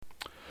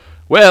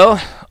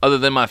Well, other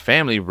than my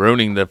family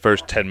ruining the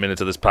first 10 minutes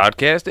of this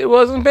podcast, it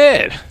wasn't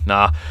bad.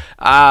 Nah,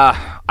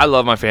 I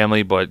love my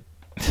family, but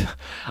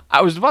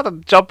I was about to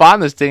jump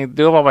on this thing and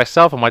do it by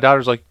myself, and my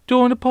daughter's like,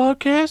 doing a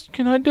podcast?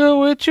 Can I do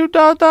it with you,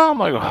 Dada? I'm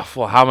like, oh,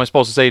 well, how am I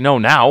supposed to say no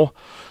now?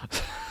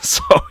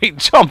 So we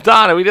jumped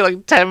on it. We did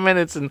like 10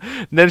 minutes, and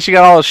then she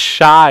got all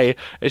shy,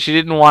 and she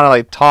didn't want to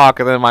like talk.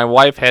 And then my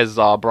wife has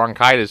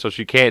bronchitis, so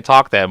she can't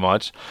talk that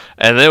much.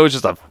 And it was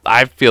just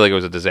I feel like it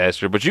was a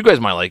disaster. But you guys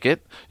might like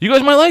it.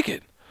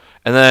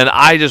 And then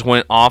I just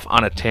went off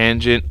on a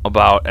tangent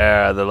about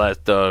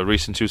the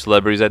recent 2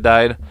 celebrities that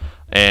died,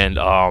 and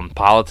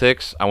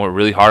politics. I went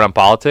really hard on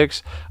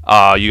politics.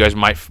 You guys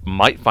might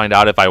find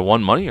out if I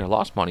won money or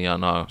lost money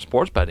on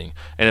sports betting,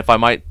 and if I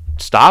might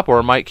stop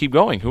or might keep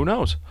going. Who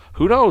knows?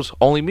 Who knows?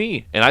 Only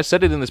me. And I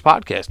said it in this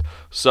podcast.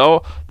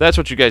 So that's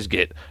what you guys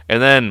get.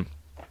 And then,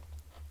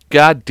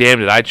 god damn,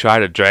 did I try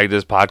to drag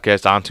this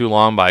podcast on too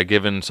long by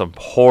giving some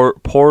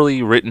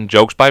poorly written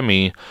jokes by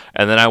me.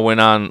 And then I went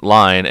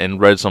online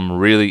and read some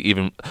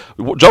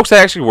jokes that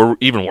actually were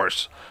even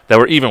worse.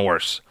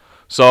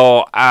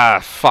 So,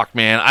 fuck,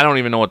 man. I don't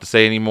even know what to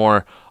say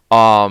anymore.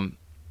 I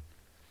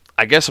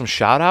guess some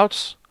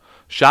shout-outs.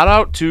 Shout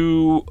out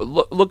to,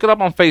 look it up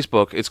on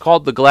Facebook. It's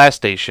called The Glass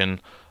Station.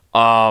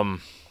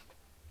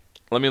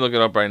 Let me look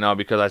it up right now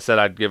because I said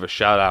I'd give a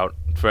shout out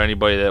for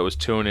anybody that was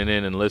tuning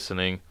in and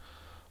listening.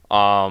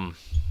 Yeah,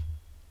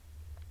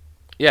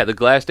 The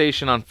Glass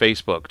Station on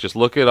Facebook. Just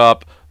look it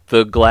up,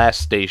 The Glass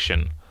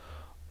Station.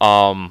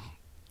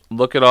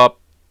 Look it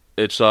up.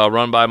 It's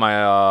run by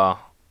my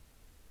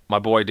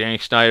boy Danny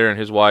Snyder and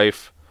his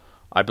wife.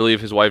 I believe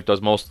his wife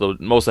does most of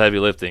the heavy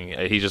lifting.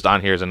 He's just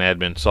on here as an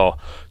admin. So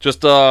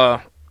just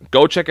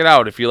go check it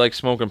out if you like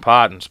smoking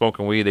pot and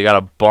smoking weed. They got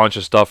a bunch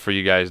of stuff for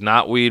you guys.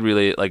 Not weed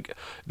really. Like,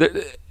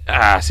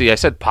 see, I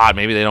said pot.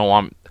 Maybe they don't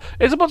want.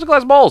 It's a bunch of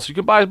glass bowls. You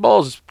can buy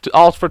bowls. It's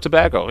all for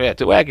tobacco. Yeah,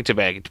 tobacco.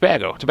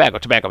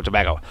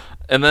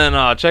 And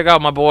then check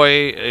out my boy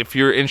if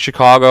you're in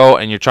Chicago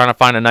and you're trying to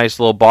find a nice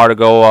little bar to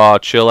go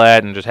chill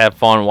at and just have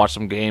fun and watch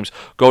some games.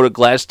 Go to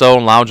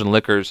Gladstone Lounge and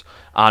Liquors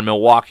on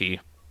Milwaukee.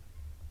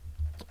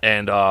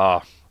 And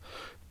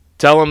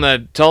tell him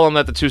that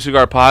the 2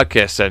 Cigar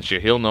Podcast sent you.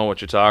 He'll know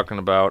what you're talking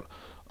about.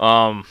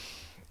 Let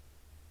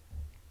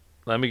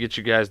me get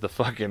you guys the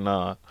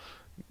fucking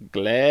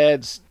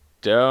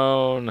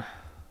Gladstone.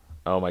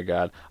 Oh my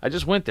god, I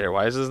just went there.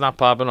 Why is this not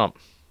popping up?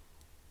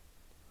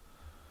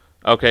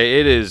 Okay,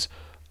 it is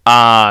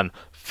on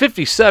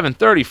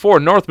 5734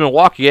 North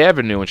Milwaukee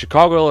Avenue in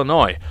Chicago,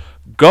 Illinois.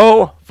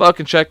 Go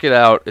fucking check it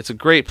out. It's a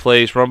great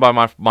place, run by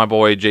my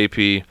boy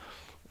JP.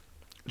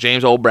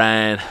 James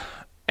O'Brien,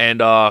 and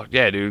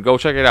yeah, dude, go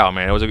check it out,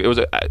 man.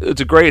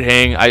 It's a great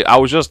hang. I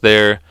was just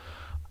there.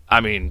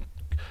 I mean,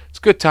 it's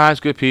good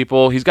times, good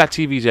people. He's got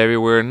TVs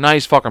everywhere.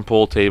 Nice fucking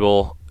pool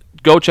table.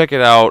 Go check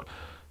it out.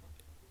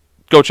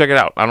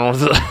 I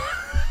don't know.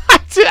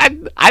 I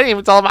didn't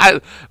even tell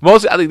him.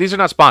 These are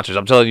not sponsors.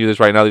 I'm telling you this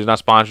right now. These are not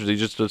sponsors.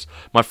 These are just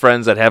my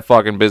friends that have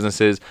fucking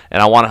businesses,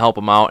 and I want to help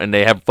them out, and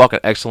they have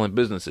fucking excellent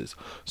businesses.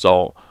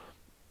 So.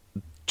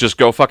 Just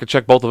go fucking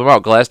check both of them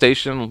out. Glass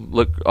Station,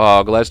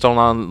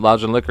 Gladstone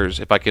Lounge and Liquors.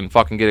 If I can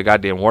fucking get a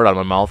goddamn word out of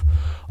my mouth.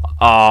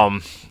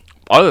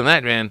 Other than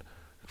that, man,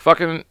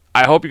 fucking,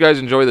 I hope you guys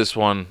enjoy this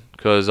one,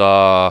 because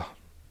I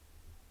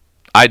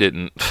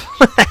didn't.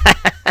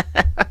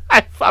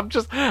 I'm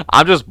just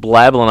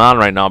blabbling on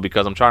right now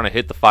because I'm trying to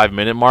hit the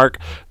 5-minute mark.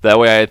 That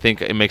way, I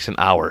think it makes an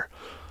hour.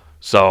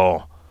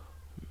 So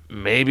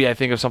maybe I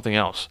think of something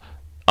else.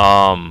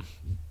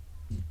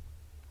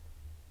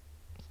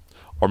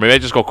 Or maybe I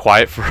just go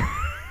quiet for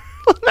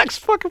the next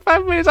fucking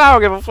 5 minutes. I don't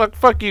give a fuck.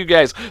 Fuck you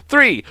guys.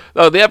 The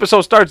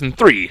episode starts in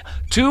 3,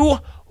 2, 1.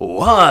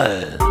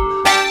 Yeah.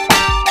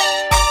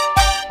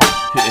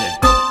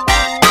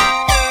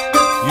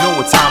 You know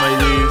what time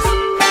it is?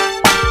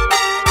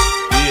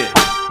 Yeah.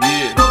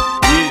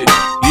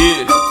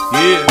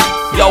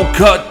 Yo,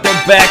 cut the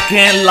back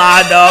and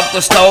light up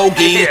the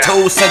stogie.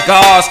 2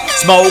 cigars,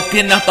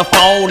 smoking up the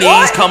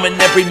phonies. Coming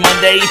every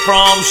Monday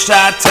from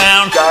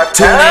Chi-Town.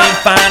 Tune in,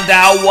 find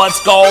out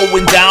what's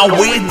going down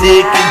with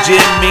Dick and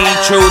Jimmy.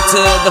 True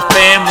to the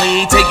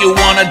family, take you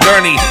on a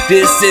journey.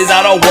 This is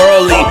out of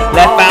worldly.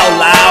 Laugh out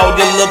loud,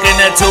 you're looking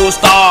at 2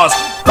 stars.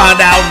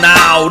 Find out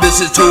now, this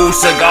is 2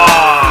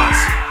 cigars.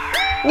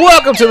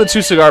 Welcome to the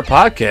 2 Cigar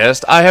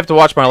Podcast. I have to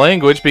watch my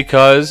language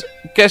because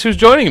guess who's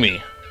joining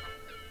me?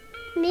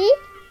 Me?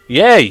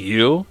 Yeah,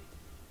 you.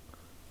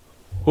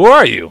 Who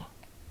are you?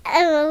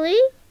 Emily.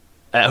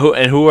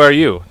 Who are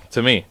you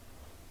to me?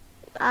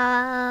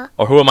 Or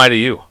who am I to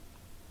you?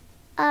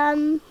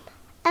 Emily.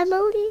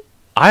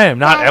 I am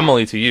not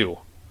Emily to you.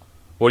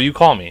 What do you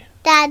call me?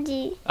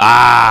 Daddy.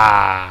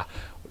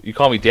 You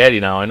call me Daddy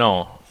now, I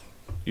know.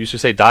 You used to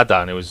say Dada,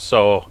 and it was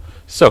so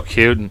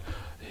cute, and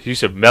you used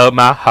to melt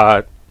my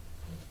heart.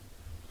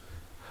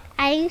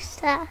 I used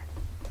to.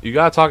 You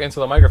gotta talk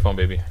into the microphone,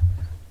 baby.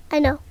 I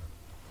know.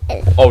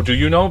 Oh, do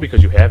you know?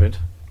 Because you haven't.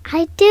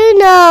 I do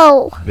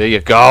know. There you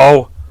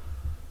go.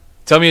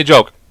 Tell me a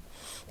joke.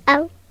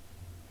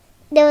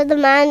 There was a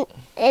man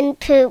and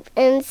poop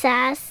and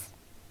sass.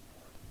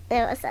 It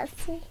was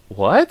sassy.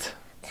 What?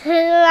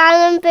 Turn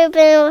around and poop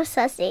and it was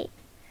sassy.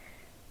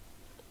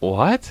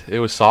 What? It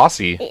was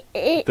saucy.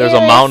 There's It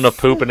a mountain was- of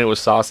poop and it was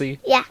saucy?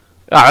 Yeah.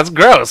 Ah, that's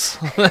gross.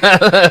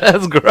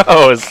 That's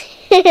gross.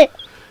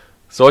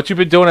 So what you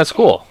been doing at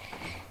school?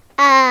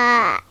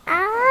 I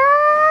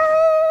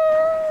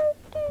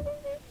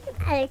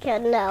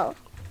don't know.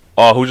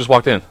 Oh, who just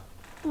walked in?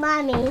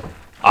 Mommy.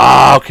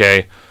 Ah,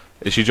 okay.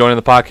 Is she joining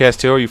the podcast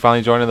too? Are you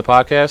finally joining the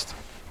podcast?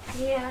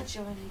 Yeah,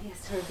 joining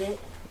us for a bit.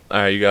 All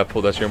right, you got to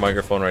pull. That's your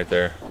microphone right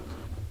there.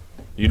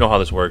 You know how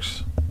this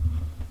works.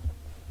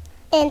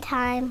 In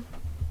time.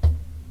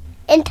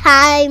 In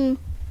time.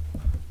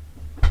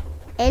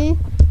 In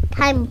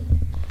time.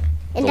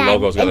 In The time.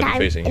 logo's gotta in be time.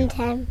 facing you. In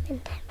time. In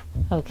time.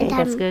 Okay, In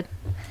that's time. good.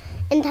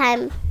 In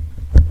time.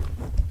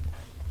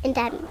 In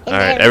time. All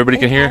right, everybody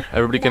can hear?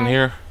 Everybody can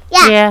hear?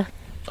 Yeah. Yeah.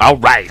 All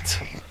right.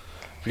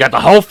 We got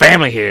the whole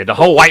family here, the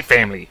whole white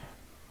family.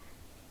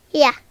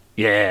 Yeah.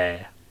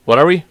 Yeah. What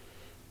are we?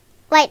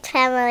 White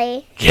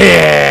family.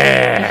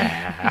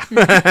 Yeah.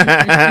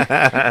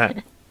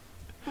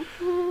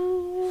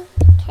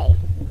 Okay.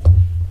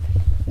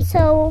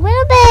 So a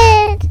little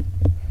bit.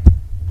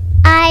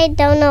 I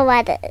don't know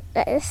what it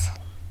is.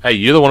 Hey,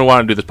 you're the one who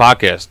wanted to do this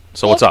podcast.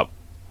 So what's up?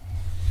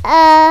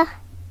 I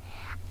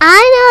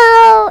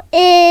know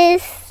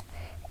is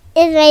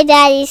my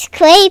daddy's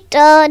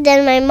greater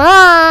than my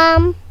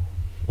mom.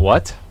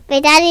 What? My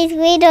daddy's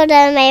greater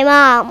than my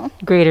mom.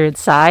 Greater in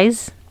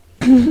size.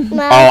 Mom.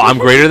 Oh, I'm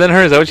greater than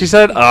her? Is that what she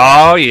said?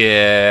 Oh,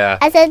 yeah.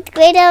 I said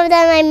greater than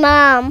my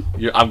mom.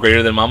 I'm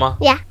greater than Mama?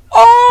 Yeah.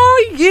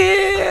 Oh,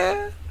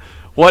 yeah.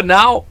 What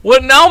now?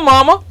 What now,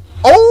 Mama?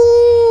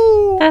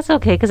 Oh. That's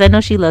okay, because I know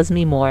she loves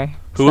me more.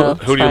 Who so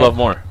do you it's love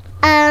fine.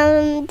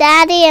 more?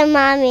 Daddy and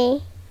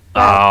mommy.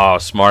 Oh,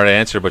 smart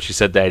answer, but she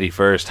said daddy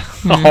first.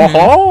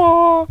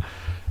 Mm-hmm.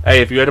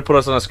 Hey, if you had to put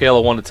us on a scale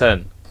of 1 to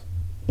 10,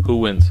 who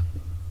wins?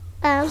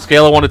 Um,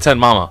 Scale of 1 to 10,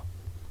 Mama.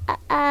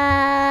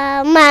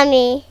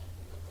 Mommy.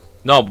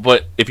 No,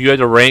 but if you had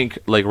to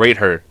rate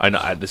her, I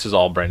know this is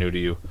all brand new to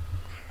you.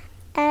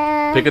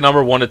 Pick a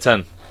number 1 to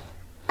 10.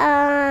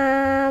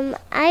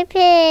 I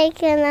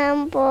pick a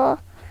number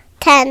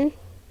 10.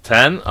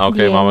 10?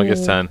 Okay, Mama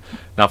gets Yay. 10.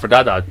 Now for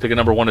Dada, pick a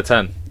number 1 to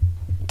 10.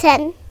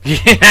 10.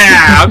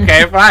 Yeah,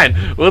 okay,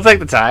 fine. We'll take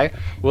the tie.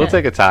 We'll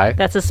take a tie.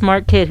 That's a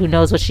smart kid who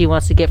knows what she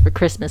wants to get for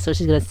Christmas, so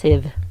she's going to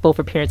save both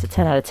her parents a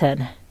 10 out of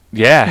 10.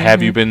 Yeah,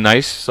 have you been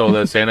nice so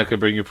that Santa could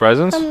bring you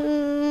presents?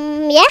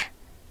 Yeah.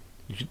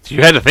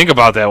 You had to think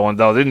about that one,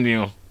 though, didn't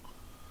you?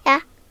 Yeah.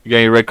 You got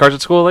any red cards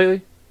at school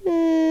lately?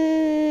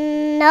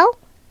 No.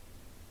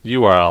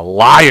 You are a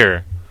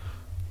liar.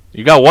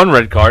 You got 1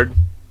 red card.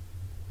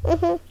 Mhm.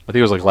 I think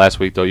it was like last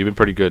week, though. You've been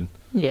pretty good.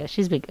 Yeah,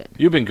 she's been good.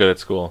 You've been good at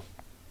school.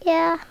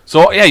 Yeah.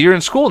 So, yeah, you're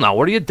in school now.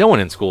 What are you doing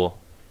in school?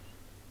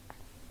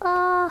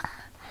 I'm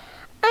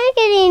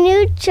getting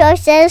new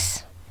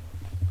choices.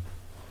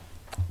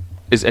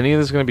 Is any of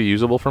this going to be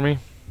usable for me?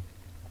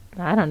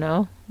 I don't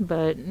know,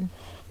 but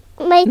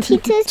My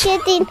teacher's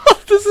getting.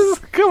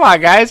 Come on,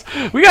 guys.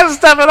 We got to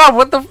step it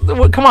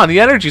up. Come on, the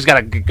energy's got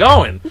to get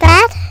going.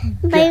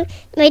 Dad,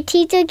 my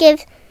teacher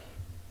gives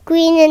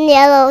green and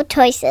yellow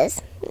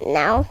choices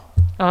now.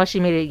 oh, she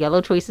made it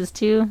yellow choices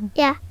too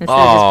Yeah. instead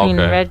of just green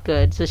okay. and red.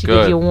 Good, so she Good.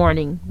 gives you a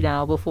warning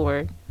now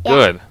before. Yeah.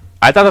 Good.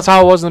 I thought that's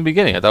how it was in the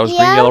beginning. I thought it was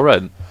green, Yeah. yellow,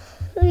 red.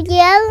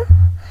 Yellow,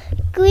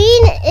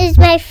 green is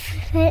my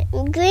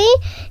green.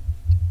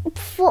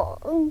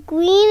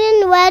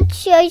 Green and red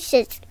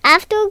choices.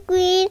 After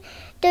green,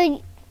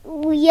 the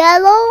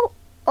yellow,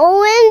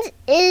 orange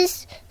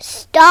is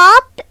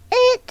stop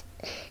it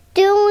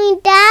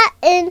doing that,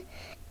 and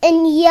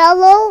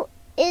yellow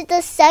is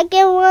the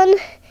second one.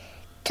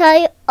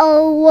 Try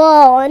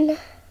alone.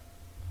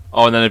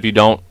 Oh, and then if you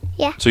don't?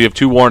 Yeah. So you have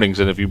 2 warnings,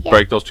 and if you Yeah.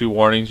 break those 2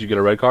 warnings, you get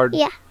a red card?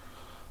 Yeah.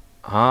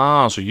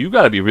 Ah, so you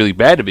got to be really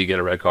bad to get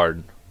a red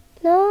card.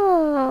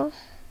 No.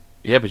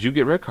 Yeah, but you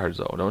get red cards,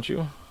 though, don't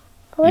you?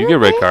 What You get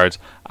is red it? cards.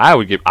 I'd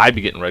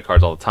be getting red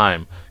cards all the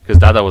time because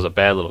Dada was a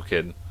bad little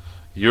kid.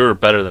 You're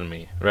better than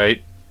me,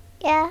 right?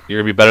 Yeah. You're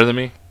gonna be better than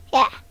me.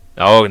 Yeah.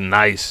 Oh,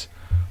 nice.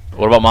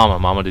 What about Mama?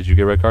 Mama, did you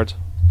get red cards?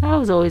 I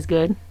was always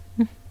good.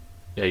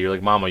 Yeah, you're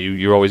like Mama.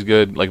 You're always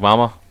good, like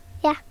Mama.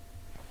 Yeah.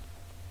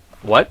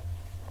 What?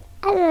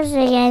 I don't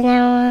think I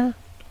know.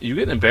 You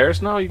getting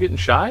embarrassed now? You getting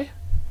shy?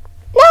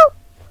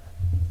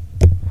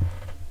 No.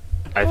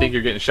 I think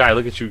you're getting shy.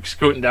 Look at you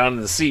scooting down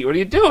in the seat. What are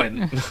you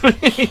doing?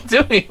 What are you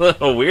doing,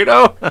 little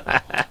weirdo?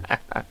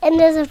 And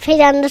there's a pig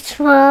on the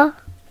floor.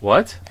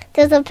 What?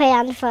 There's a pig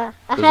on the floor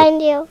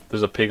behind you.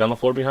 There's a pig on the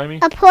floor behind me?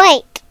 A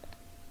plate.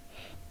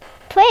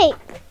 Plate.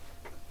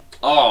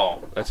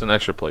 Oh, that's an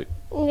extra plate.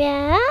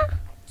 Yeah.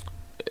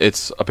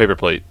 It's a paper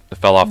plate. It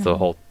fell off the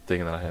whole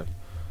thing that I have.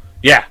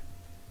 Yeah.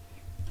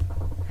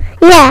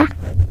 Yeah.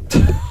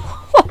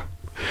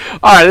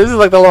 All right, this is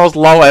like the most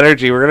low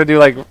energy. We're gonna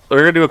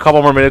do a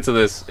couple more minutes of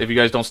this if you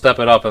guys don't step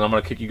it up, and I'm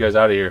gonna kick you guys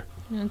out of here.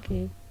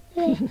 Okay.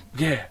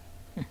 Yeah.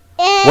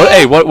 What?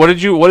 Hey, what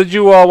did you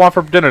want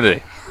for dinner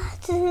today?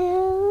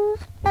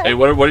 Hey,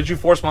 what did you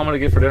force Mama to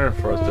get for dinner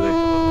for us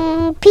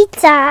today?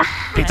 Pizza.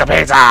 Pizza.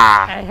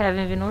 I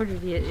haven't even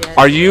ordered it yet.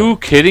 Are you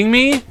kidding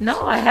me?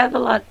 No, I have a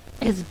lot.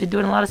 It's been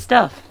doing a lot of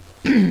stuff.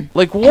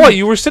 Like what?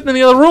 You were sitting in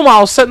the other room.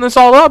 I was setting this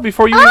all up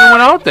before you even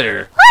went out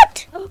there.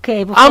 What?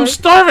 Okay. I'm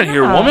starving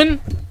here,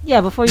 woman.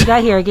 Yeah, before you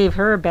got here, I gave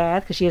her a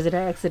bath because she has an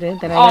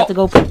accident. Then I have to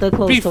go put the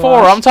clothes to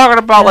Before, wash. I'm talking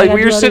about Then I like gotta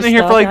we do were other sitting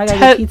here for stuff, like and I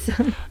gotta 10. get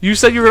pizza. You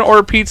said you were gonna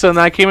order pizza, and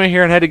then I came in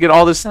here and had to get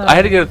all this. I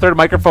had to get a third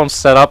microphone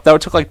set up.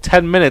 That took like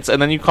 10 minutes, and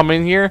then you come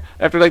in here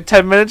after like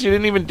 10 minutes. You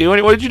didn't even do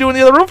any. What did you do in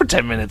the other room for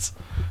 10 minutes?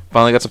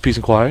 Finally got some peace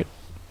and quiet.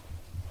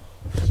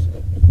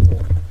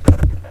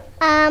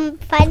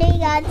 Finally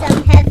got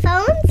some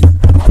headphones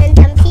and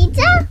some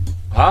pizza.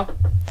 Huh?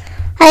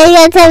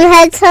 I got some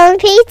headphone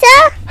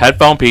pizza.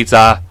 Headphone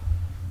pizza.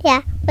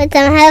 Yeah, with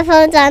some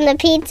headphones on the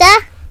pizza.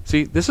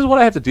 See, this is what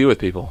I have to deal with,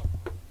 people.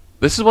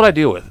 This is what I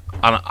deal with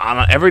on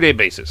an everyday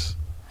basis.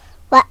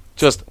 What?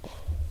 Just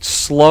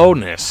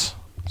slowness.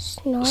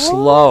 Snow?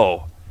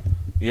 Slow.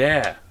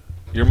 Yeah.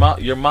 Your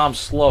mom's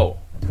slow.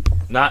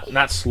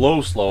 Not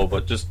slow,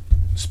 but just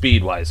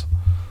speed wise.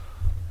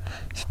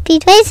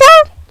 Speed racer?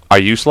 Are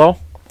you slow?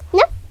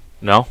 No.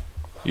 No?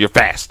 You're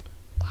fast.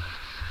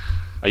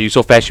 Are you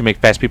so fast you make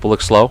fast people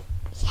look slow?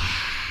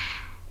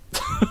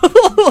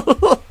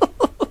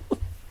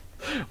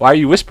 Why are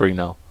you whispering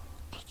now?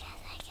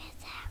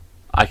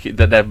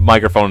 That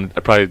microphone, I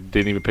probably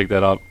didn't even pick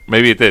that up.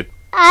 Maybe it did.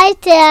 I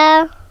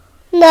do.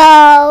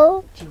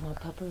 No. Do you want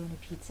pepperoni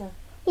pizza?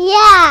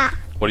 Yeah.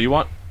 What do you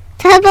want?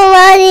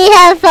 Pepperoni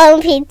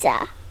headphone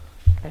pizza.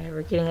 Alright,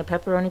 we're getting a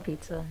pepperoni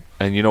pizza.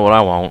 And you know what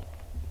I want?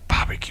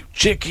 Barbecue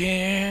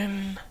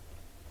chicken.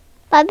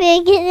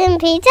 Barbecue and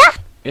pizza?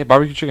 Yeah,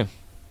 barbecue chicken.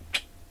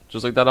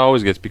 Just like that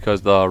always gets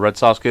because the red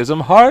sauce gives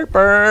him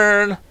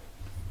heartburn.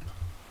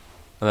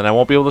 And then I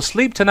won't be able to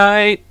sleep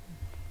tonight.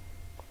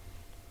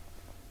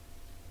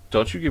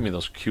 Don't you give me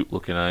those cute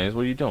looking eyes.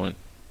 What are you doing?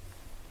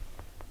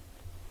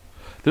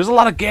 There's a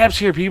lot of gaps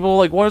here, people.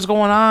 Like, what is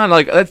going on?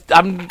 Like,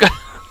 I'm...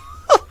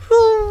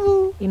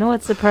 You know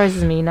what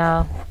surprises me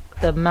now?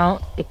 The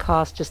amount it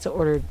costs just to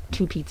order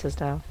 2 pizzas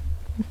now.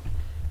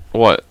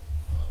 What?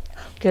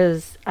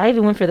 Because I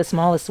even went for the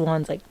smallest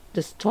ones, like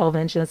just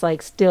 12-inch, and it's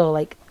like still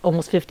like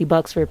almost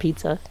 $50 for a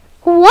pizza.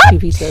 What? 2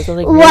 pizzas. I'm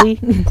like, What? really?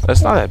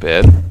 That's not that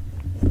bad.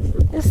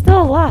 It's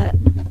still a lot.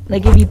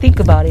 Like, if you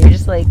think about it, you're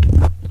just like,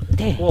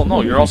 damn. Well,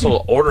 no, you're also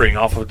ordering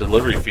off of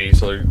delivery fees,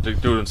 so they're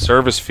doing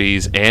service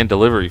fees and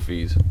delivery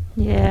fees.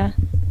 Yeah.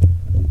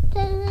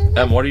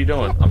 Em, what are you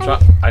doing?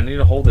 I need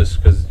to hold this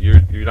because you're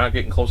not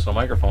getting close to the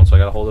microphone, so I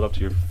gotta hold it up to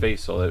your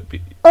face so that it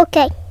be...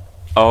 Okay.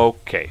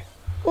 Okay.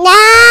 No.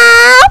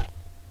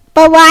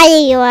 But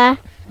why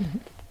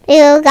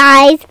you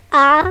guys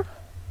are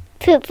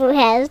poo-poo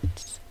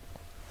heads?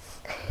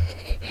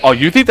 Oh,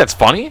 you think that's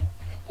funny?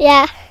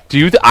 Yeah. Do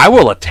you? I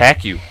will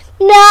attack you.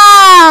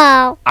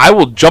 No. I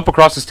will jump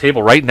across this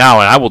table right now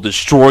and I will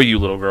destroy you,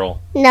 little girl.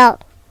 No.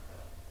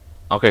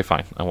 Okay,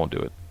 fine. I won't do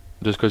it.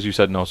 Just because you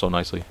said no so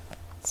nicely.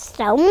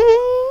 So,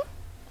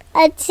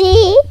 a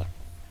G.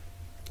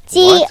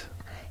 What?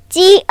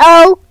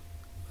 G-O.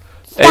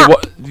 Hey,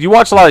 you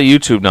watch a lot of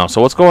YouTube now.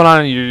 So what's going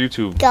on in your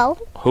YouTube? Go.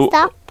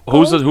 Stop.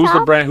 Who's Go, the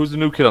stop. brand? Who's the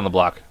new kid on the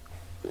block?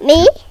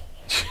 Me?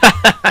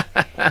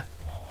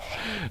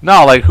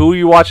 No, like who are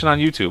you watching on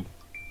YouTube?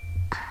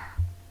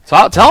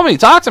 Tell me.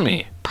 Talk to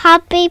me.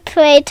 Poppy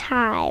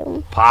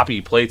Playtime.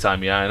 Poppy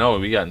Playtime. Yeah, I know.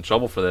 We got in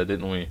trouble for that,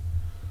 didn't we?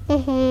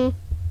 Mhm.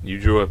 You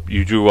drew a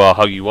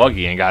Huggy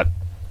Wuggy and got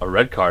a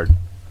red card.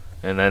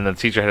 And then the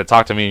teacher had to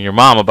talk to me and your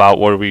mom about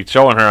what are we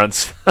showing her on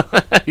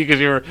because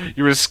you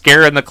were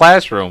scaring the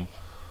classroom.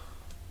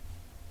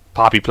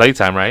 Poppy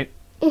Playtime, right?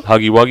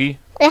 Huggy Wuggy?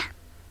 Yeah.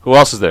 Who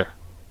else is there?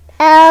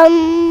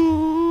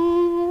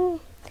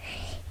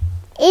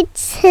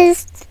 It's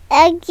his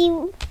Aggie.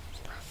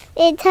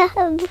 It's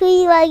Huggy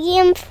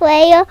Wuggy and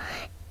Player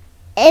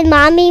and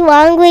Mommy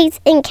Longlegs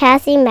and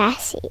Cassie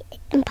Massey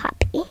and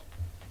Poppy.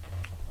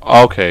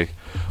 Okay.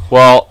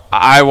 Well,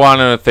 I want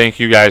to thank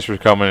you guys for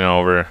coming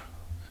over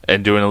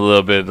and doing a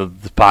little bit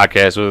of the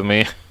podcast with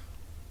me.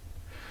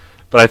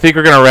 But I think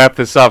we're going to wrap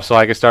this up so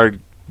I can start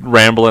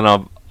rambling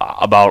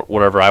about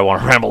whatever I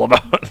want to ramble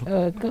about.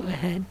 Go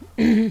ahead.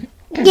 Yeah,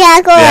 go Yeah,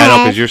 I know,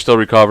 ahead. because you're still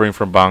recovering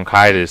from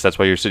bronchitis. That's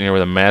why you're sitting here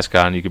with a mask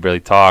on. You can barely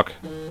talk.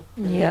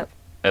 Yep.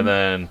 And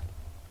then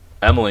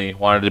Emily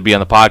wanted to be on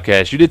the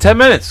podcast. You did 10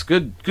 minutes.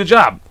 Good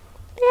job.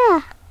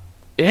 Yeah.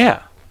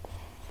 Yeah.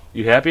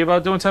 You happy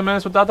about doing 10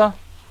 minutes with Dada?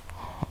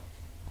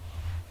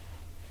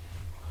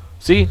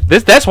 See,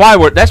 that's why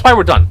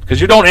we're done.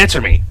 Because you don't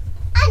answer me.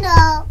 I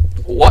know.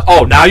 What?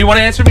 Oh, now you want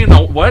to answer me?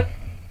 No, what?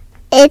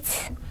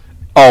 It's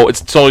Oh,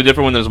 it's totally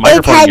different when there's a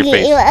microphone in your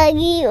face.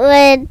 Huggy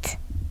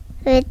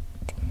Wuggy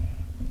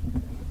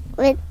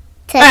with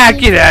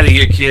Get out of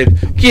here, kid.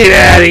 Get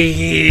out of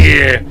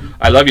here.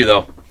 I love you,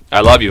 though. I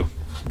love you.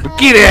 But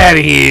get out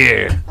of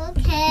here.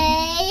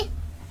 Okay.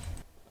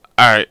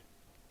 All right.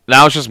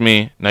 Now it's just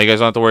me. Now you guys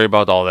don't have to worry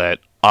about all that.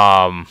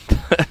 I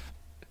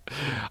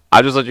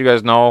just let you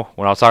guys know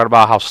when I was talking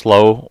about how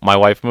slow my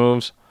wife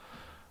moves.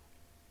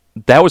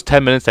 That was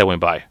 10 minutes that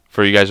went by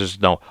For you guys to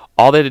just know,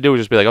 all they had to do was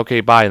just be like, okay,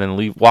 bye, and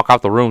then walk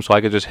out the room so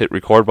I could just hit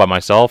record by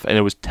myself. And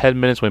it was 10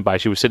 minutes went by.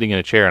 She was sitting in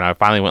a chair, and I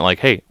finally went like,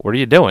 hey, what are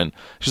you doing?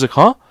 She's like,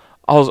 huh?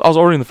 I was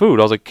ordering the food.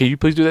 I was like, can you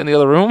please do that in the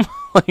other room?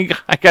 Like,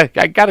 I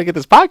gotta get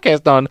this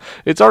podcast done.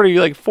 It's already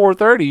like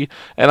 4:30,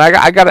 and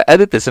I gotta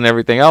edit this and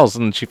everything else.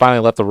 And she finally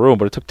left the room,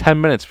 but it took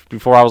 10 minutes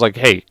before I was like,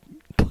 hey,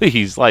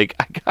 please, like,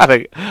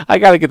 I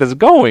gotta get this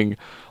going.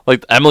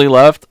 Like, Emily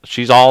left.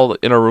 She's all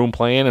in her room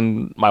playing,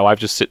 and my wife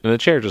just sitting in a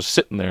chair, just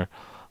sitting there.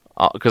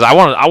 Because I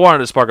wanted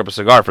to spark up a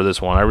cigar for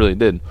this one. I really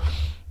did.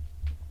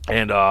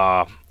 And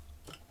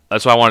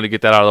that's why I wanted to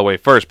get that out of the way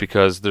first,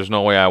 because there's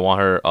no way I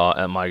want her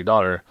and my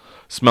daughter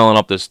smelling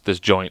up this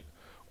joint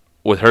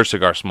with her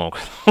cigar smoke.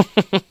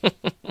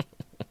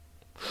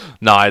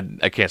 No,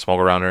 I can't smoke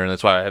around her, and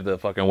that's why I have the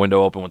fucking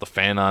window open with the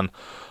fan on.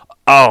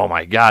 Oh,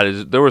 my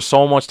God. There was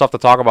so much stuff to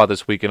talk about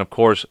this week, and, of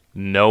course,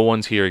 no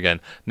one's here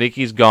again.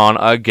 Nikki's gone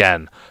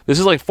again. This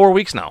is like 4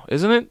 weeks now,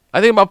 isn't it?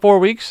 I think about 4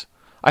 weeks.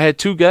 I had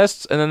 2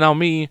 guests, and then now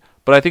me.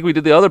 But I think we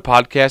did the other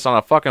podcast on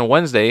a fucking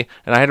Wednesday,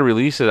 and I had to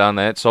release it on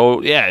that.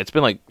 So, yeah, it's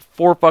been like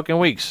 4 fucking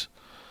weeks.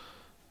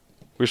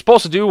 We were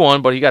supposed to do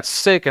one, but he got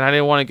sick, and I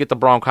didn't want to get the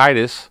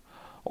bronchitis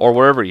or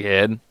whatever he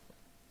had.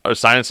 Or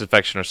sinus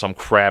infection or some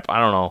crap. I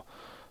don't know.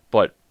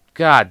 But,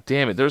 God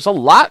damn it. There's a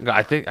lot.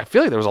 I feel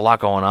like there was a lot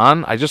going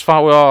on. I just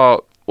found, I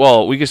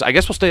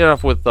guess we'll stay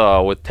off with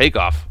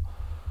Takeoff.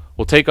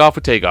 We'll take off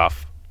with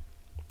Takeoff.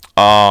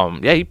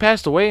 Yeah, he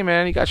passed away,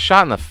 man. He got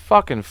shot in the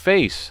fucking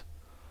face.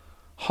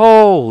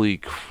 Holy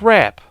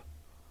crap.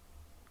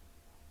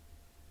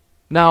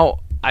 Now,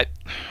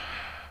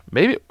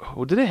 did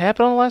it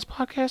happen on the last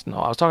podcast? No,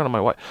 I was talking to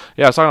my wife.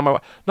 Yeah, I was talking to my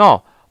wife.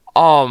 No,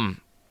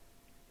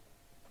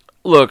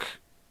 look,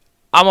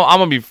 I'm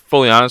gonna be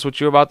fully honest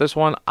with you about this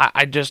one.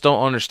 I just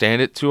don't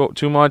understand it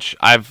too much.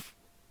 I've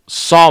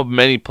saw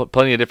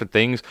plenty of different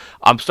things.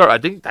 I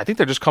think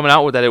they're just coming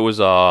out with that it was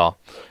a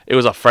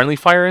friendly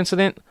fire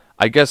incident.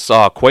 I guess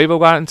Quavo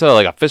got into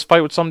like a fist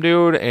fight with some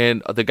dude,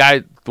 and the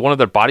guy, one of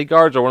their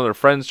bodyguards or one of their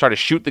friends, tried to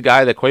shoot the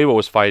guy that Quavo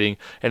was fighting,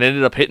 and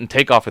ended up hitting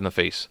Takeoff in the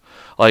face.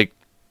 Like,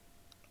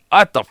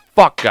 what the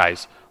fuck,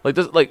 guys? Like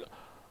this, like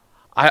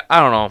I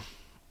don't know.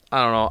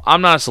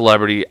 I'm not a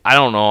celebrity. I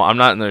don't know. I'm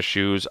not in their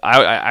shoes.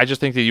 I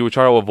just think that you would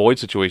try to avoid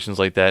situations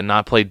like that and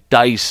not play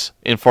dice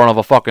in front of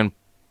a fucking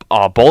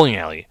bowling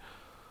alley.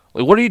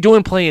 Like, what are you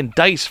doing playing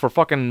dice for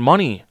fucking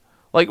money?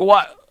 Like,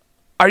 what?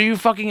 Are you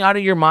fucking out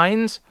of your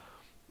minds?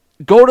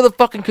 Go to the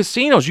fucking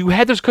casinos.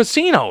 There's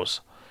casinos.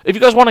 If you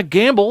guys want to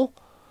gamble,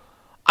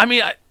 I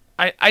mean,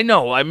 I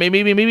know.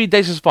 Maybe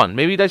dice is fun.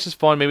 Maybe dice is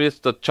fun. Maybe it's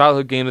the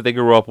childhood game that they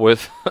grew up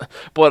with.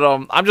 But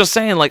I'm just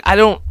saying, like,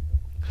 no.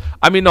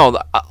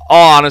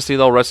 All honesty,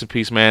 though, rest in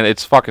peace, man. It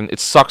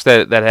sucks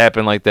that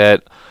happened like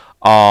that.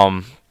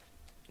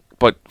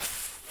 But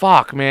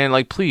fuck, man.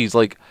 Like, please,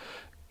 like,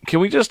 can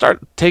we just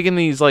start taking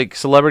these like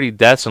celebrity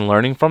deaths and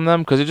learning from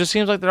them? Because it just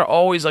seems like they're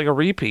always like a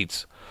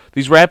repeats.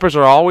 These rappers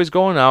are always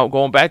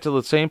going back to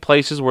the same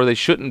places where they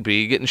shouldn't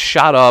be, getting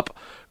shot up,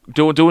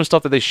 doing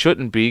stuff that they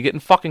shouldn't be, getting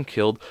fucking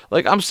killed.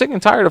 Like, I'm sick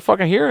and tired of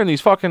fucking hearing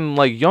these fucking,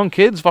 like, young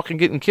kids fucking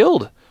getting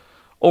killed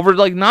over,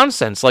 like,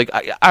 nonsense. Like,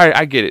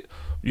 I get it.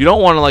 You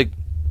don't want to, like,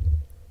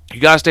 you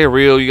gotta stay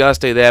real, you gotta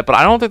stay that, but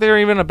I don't think they were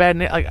even a bad,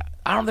 like,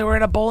 I don't think they were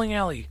in a bowling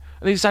alley,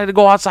 and they decided to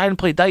go outside and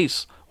play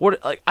dice. What,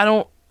 like, I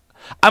don't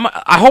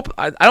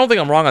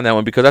think I'm wrong on that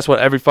one, because that's what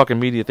every fucking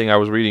media thing I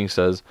was reading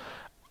says.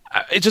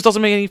 It just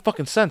doesn't make any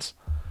fucking sense.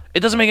 It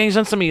doesn't make any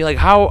sense to me. Like,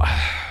 how...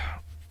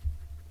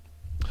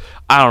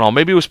 I don't know.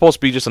 Maybe it was supposed to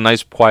be just a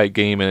nice, quiet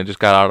game, and it just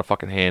got out of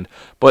fucking hand.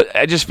 But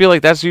I just feel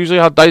like that's usually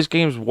how dice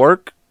games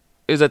work,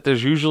 is that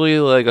there's usually,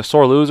 like, a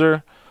sore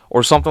loser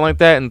or something like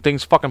that, and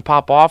things fucking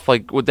pop off,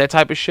 like, with that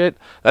type of shit.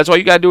 That's why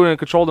you gotta do it in a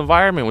controlled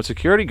environment with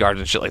security guards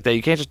and shit like that.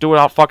 You can't just do it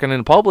out fucking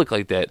in public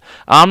like that.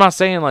 I'm not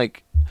saying,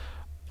 like...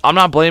 I'm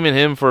not blaming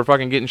him for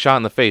fucking getting shot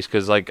in the face,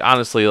 because, like,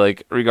 honestly,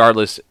 like,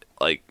 regardless,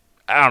 like,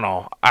 I don't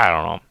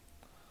know.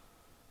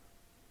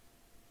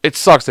 It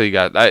sucks that he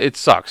got. It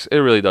sucks. It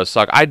really does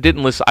suck. I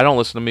don't listen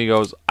to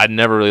Migos. I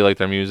never really liked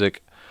their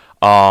music.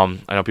 I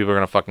know people are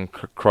gonna fucking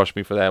crush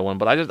me for that one,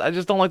 but I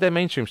just don't like that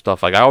mainstream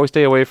stuff. Like, I always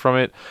stay away from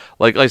it.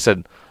 Like I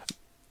said,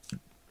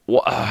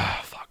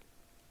 fuck.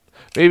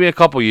 Maybe a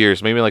couple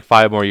years, maybe like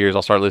 5 more years,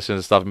 I'll start listening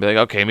to stuff and be like,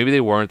 okay, maybe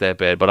they weren't that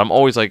bad. But I'm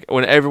always like,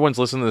 when everyone's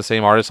listening to the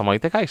same artist, I'm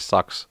like, that guy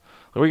sucks.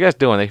 Like, what are you guys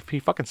doing? He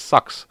fucking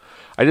sucks.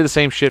 I did the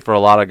same shit for a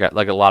lot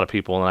of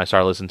people, and then I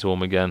started listening to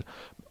him again.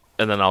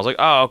 And then I was like,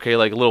 oh, okay,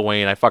 like Lil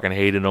Wayne, I fucking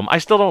hated him. I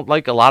still don't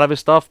like a lot of his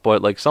stuff,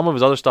 but like some of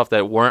his other stuff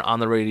that weren't on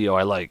the radio,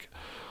 I like.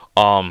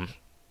 Can't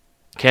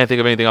think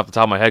of anything off the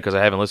top of my head because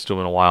I haven't listened to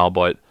him in a while,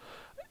 but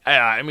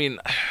I mean,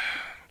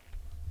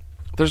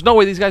 there's no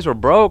way these guys were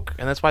broke,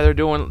 and that's why they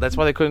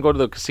couldn't go to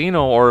the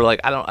casino, or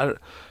like, I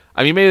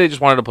mean, maybe they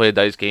just wanted to play a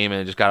dice game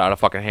and it just got out of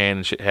fucking hand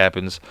and shit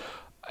happens.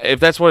 If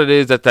that's what it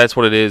is, that's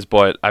what it is,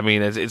 but I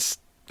mean, it's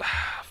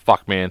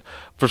fuck, man.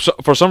 For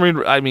some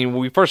reason, I mean,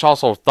 we first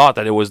also thought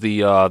that it was the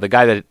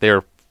guy that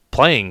they're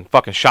playing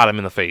fucking shot him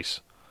in the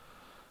face.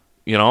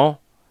 You know?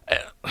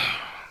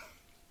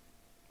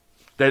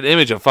 that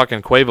image of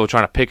fucking Quavo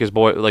trying to pick his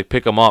boy, like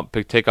pick him up,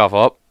 pick Takeoff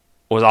up,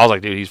 I was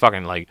like, dude, he's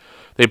fucking like,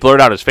 they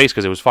blurred out his face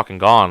because it was fucking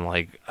gone.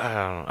 Like,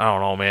 I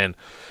don't know, man.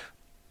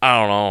 I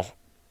don't know.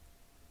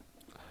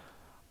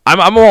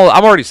 I'm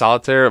already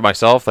solitaire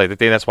myself. Like, I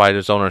think that's why I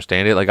just don't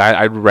understand it. Like,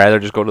 I'd rather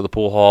just go to the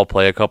pool hall,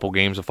 play a couple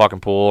games of fucking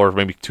pool, or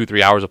maybe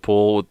 2-3 hours of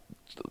pool with,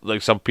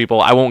 like, some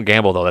people. I won't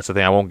gamble, though. That's the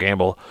thing. I won't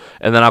gamble.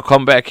 And then I'll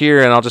come back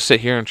here and I'll just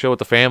sit here and chill with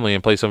the family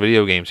and play some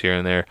video games here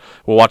and there.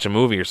 We'll watch a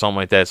movie or something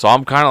like that. So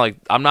I'm kind of like,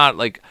 I'm not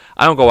like,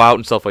 I don't go out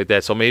and stuff like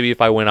that. So maybe if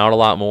I went out a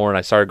lot more and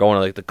I started going to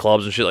like the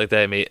clubs and shit like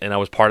that, and I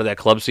was part of that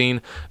club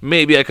scene,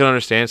 maybe I could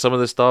understand some of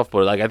this stuff.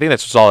 But like, I think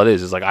that's just all it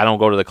is. Is like, I don't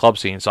go to the club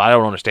scene, so I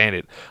don't understand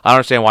it. I don't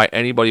understand why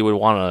anybody would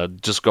want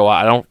to just go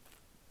out. I don't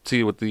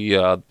see what the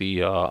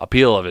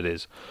appeal of it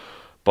is.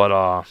 But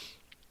I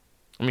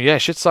mean, yeah,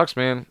 shit sucks,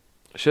 man.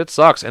 Shit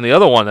sucks. And the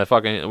other one that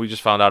fucking we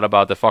just found out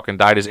about that fucking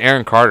died is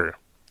Aaron Carter.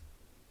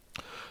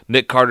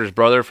 Nick Carter's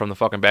brother from the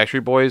fucking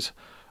Backstreet Boys.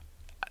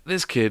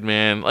 This kid,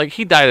 man, like,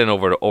 he died in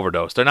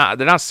overdose. They're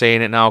not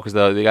saying it now because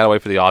they gotta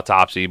wait for the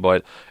autopsy,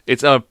 but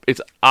it's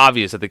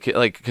obvious that the kid,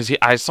 like, because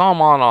I saw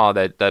him on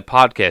that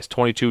podcast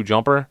 22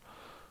 Jumper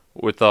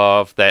with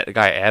that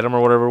guy Adam or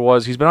whatever it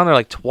was. He's been on there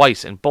like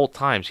twice, and both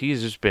times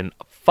he's just been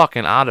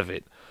fucking out of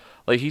it.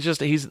 Like,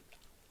 he's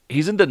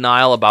in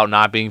denial about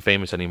not being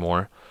famous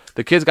anymore.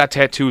 The kid's got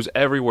tattoos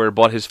everywhere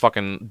but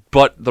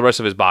the rest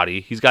of his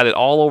body. He's got it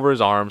all over his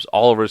arms,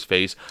 all over his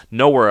face,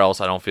 nowhere else,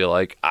 I don't feel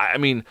like. I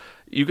mean,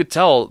 you could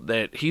tell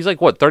that he's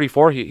like, what,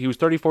 34? He was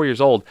 34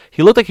 years old.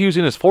 He looked like he was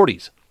in his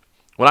 40s.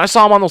 When I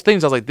saw him on those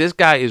things, I was like, this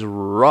guy is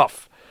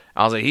rough.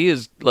 I was like, he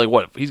is, like,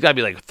 what? He's got to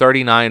be like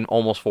 39,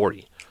 almost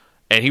 40.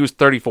 And he was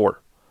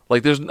 34.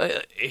 Like,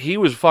 he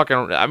was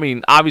fucking, I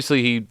mean,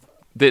 obviously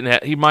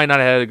he might not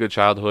have had a good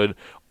childhood.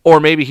 Or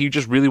maybe he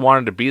just really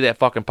wanted to be that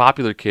fucking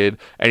popular kid,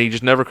 and he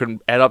just never could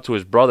add up to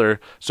his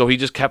brother, so he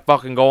just kept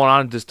fucking going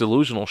on this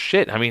delusional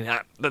shit. I mean,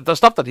 the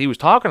stuff that he was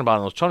talking about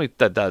in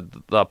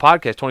the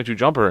podcast 22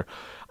 Jumper,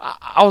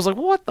 I was like,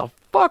 what the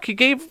fuck? He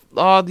gave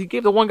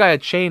the one guy a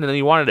chain, and then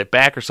he wanted it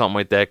back or something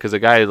like that, because the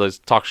guy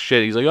talks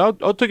shit. He's like,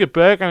 I'll take it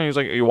back, and he's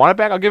like, you want it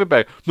back? I'll give it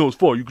back. No, it's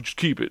fine. You can just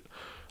keep it.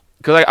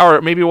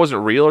 Or maybe it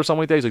wasn't real or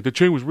something like that. He's like, the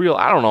chain was real.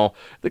 I don't know.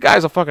 The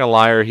guy's a fucking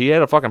liar. He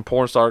had a fucking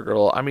porn star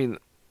girl. I mean,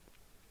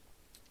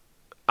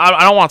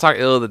 I don't want to talk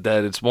ill of the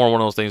dead. It's more one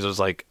of those things that's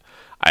like,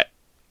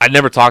 I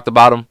never talked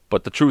about him,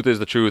 but the truth is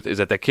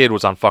that kid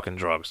was on fucking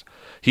drugs.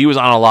 He was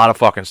on a lot of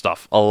fucking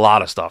stuff. A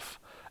lot of stuff.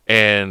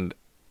 And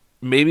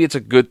maybe it's a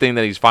good thing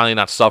that he's finally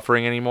not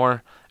suffering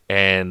anymore.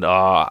 And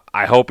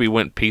I hope he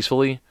went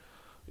peacefully.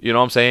 You know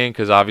what I'm saying?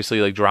 Because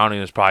obviously, like,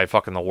 drowning is probably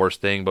fucking the worst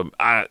thing. But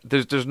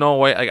there's no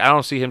way. Like, I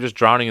don't see him just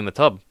drowning in the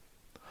tub.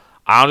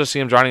 I don't just see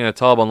him drowning in a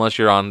tub unless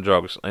you're on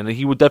drugs. And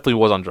he definitely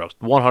was on drugs.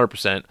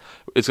 100%.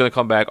 It's going to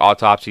come back,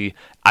 autopsy.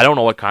 I don't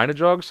know what kind of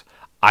drugs.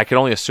 I can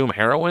only assume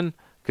heroin,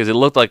 because it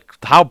looked like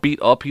how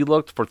beat up he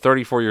looked for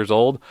 34 years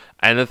old.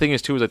 And the thing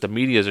is, too, is that the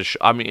media is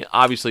I mean,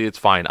 obviously it's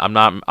fine. I'm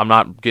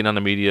not getting on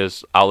the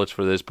media's outlets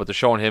for this, but they're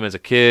showing him as a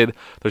kid.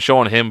 They're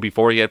showing him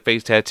before he had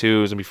face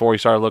tattoos and before he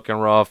started looking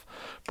rough.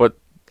 But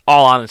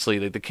all honestly,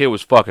 like, the kid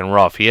was fucking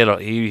rough.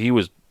 He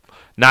was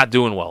not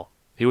doing well.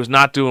 He was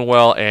not doing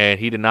well, and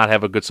he did not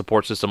have a good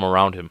support system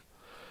around him.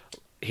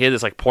 He had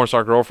this, like, porn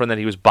star girlfriend that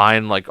he was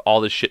buying, like,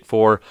 all this shit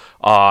for.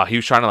 He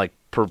was trying to, like,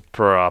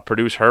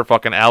 produce her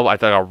fucking album. I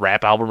thought a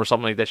rap album or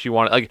something like that she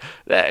wanted. Like,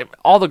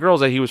 all the girls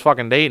that he was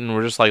fucking dating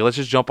were just like, let's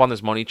just jump on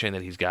this money chain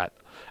that he's got.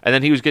 And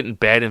then he was getting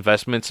bad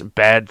investments,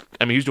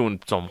 he was doing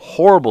some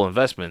horrible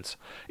investments.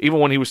 Even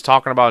when he was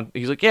talking about,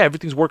 he's like, yeah,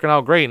 everything's working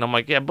out great. And I'm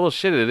like, yeah,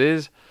 bullshit, it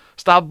is.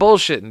 Stop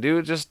bullshitting,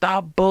 dude. Just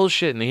stop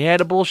bullshitting. He had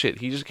to bullshit.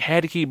 He just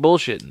had to keep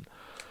bullshitting.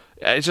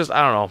 It's just,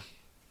 I don't know.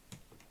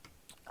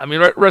 I mean,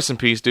 rest in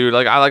peace, dude.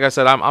 Like I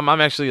said, I'm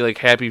actually, like,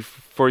 happy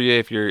for you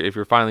if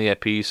you're finally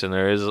at peace, and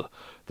there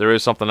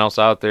is something else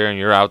out there, and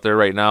you're out there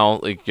right now,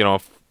 like, you know,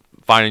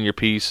 finding your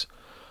peace.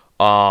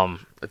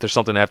 If there's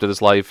something after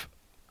this life,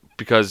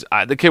 because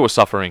the kid was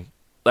suffering.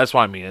 That's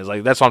what I mean. Is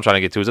like, that's what I'm trying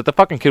to get to. Is that the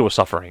fucking kid was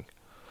suffering.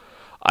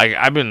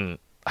 I've been,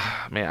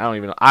 man, I don't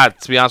even.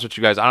 To be honest with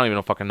you guys, I don't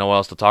even fucking know what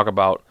else to talk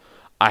about.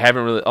 I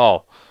haven't really.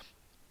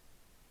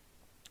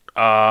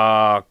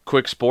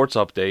 Quick sports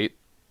update.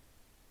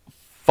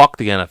 Fuck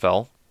the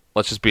NFL.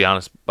 Let's just be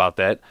honest about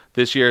that.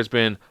 This year has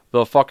been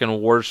the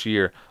fucking worst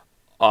year.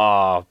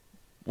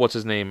 What's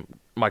his name?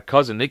 My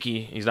cousin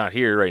Nicky. He's not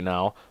here right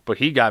now, but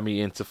he got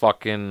me into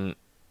fucking.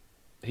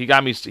 He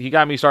got me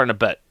starting to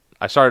bet.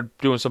 I started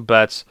doing some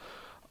bets.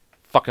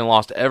 Fucking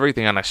lost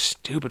everything on a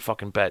stupid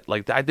fucking bet.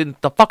 Like, I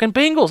didn't. The fucking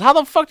Bengals. How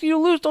the fuck do you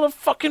lose to the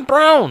fucking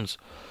Browns?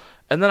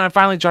 And then I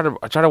finally tried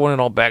to win it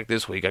all back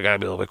this week. I gotta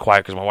be a little bit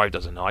quiet because my wife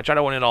doesn't know. I tried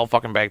to win it all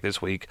fucking back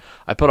this week.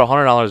 I put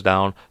 $100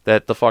 down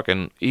that the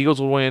fucking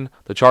Eagles would win,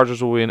 the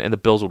Chargers would win, and the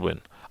Bills would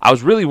win. I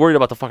was really worried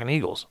about the fucking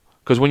Eagles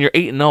because when you're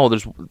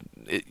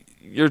 8-0,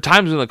 your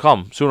time's gonna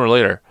come sooner or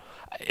later.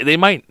 They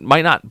might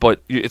not,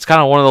 but it's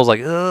kind of one of those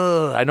like,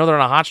 ugh, I know they're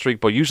on a hot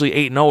streak, but usually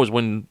 8-0 is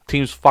when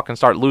teams fucking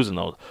start losing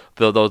those.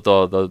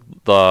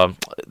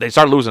 They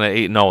start losing at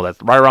 8-0.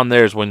 That's right around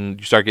there is when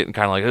you start getting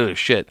kind of like, oh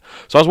shit.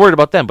 So I was worried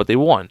about them, but they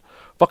won.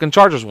 Fucking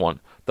Chargers won.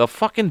 The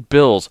fucking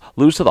Bills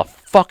lose to the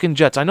fucking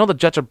Jets. I know the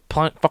Jets are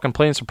fucking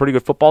playing some pretty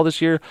good football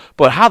this year,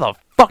 but how the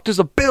fuck does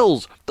the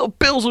Bills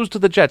lose to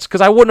the Jets?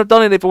 Because I wouldn't have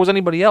done it if it was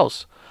anybody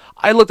else.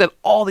 I looked at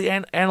all the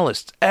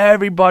analysts.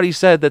 Everybody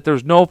said that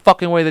there's no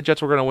fucking way the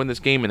Jets were going to win this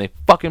game, and they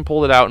fucking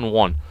pulled it out and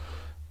won.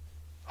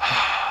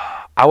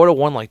 I would have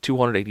won like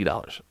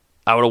 $280.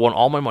 I would have won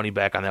all my money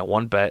back on that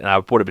one bet, and I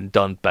would have been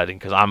done betting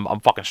because I'm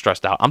fucking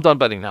stressed out. I'm done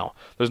betting now.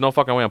 There's no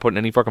fucking way I'm putting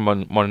any fucking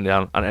money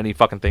down on any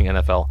fucking thing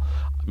NFL.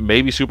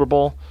 Maybe Super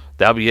Bowl.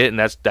 That'll be it, and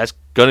that's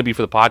gonna be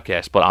for the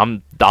podcast. But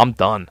I'm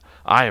done.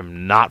 I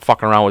am not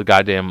fucking around with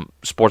goddamn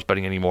sports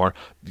betting anymore.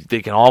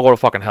 They can all go to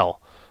fucking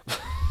hell.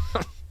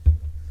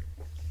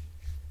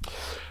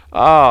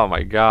 Oh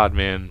my god,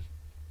 man.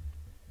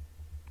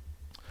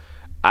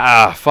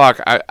 Fuck.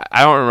 I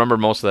don't remember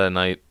most of that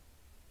night.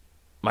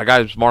 My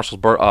guy's Marshall.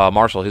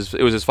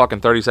 It was his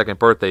fucking 32nd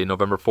birthday,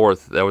 November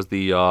 4th.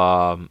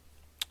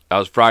 That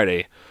was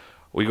Friday.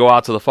 We go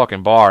out to the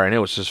fucking bar, and it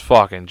was just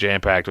fucking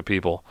jam packed with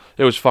people.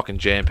 It was fucking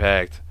jam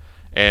packed,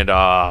 and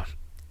it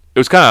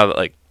was kind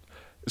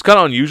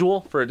of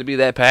unusual for it to be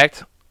that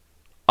packed.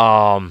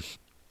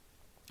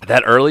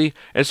 That early,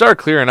 and it started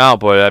clearing out,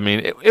 but I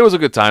mean, it was a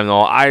good time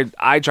though.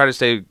 I tried to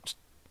stay.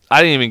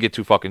 I didn't even get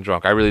too fucking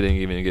drunk. I really didn't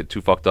even get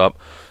too fucked up.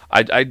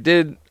 I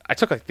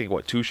took I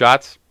think 3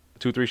 shots.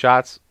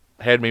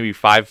 I had maybe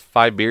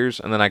five beers,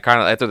 and then I kind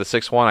of after the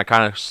 6th one, I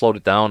kind of slowed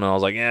it down, and I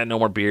was like, yeah, no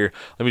more beer.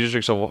 Let me just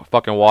drink some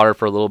fucking water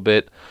for a little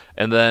bit,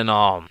 and then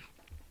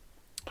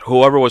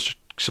whoever was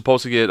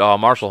supposed to get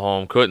Marshall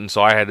home couldn't,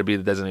 so I had to be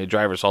the designated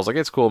driver. So I was like,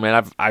 it's cool,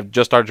 man. I've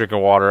just started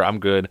drinking water. I'm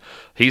good.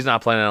 He's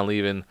not planning on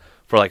leaving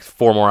for like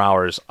 4 more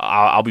hours.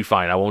 I'll be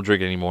fine. I won't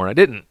drink anymore. And I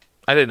didn't.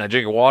 I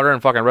drank water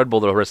and fucking Red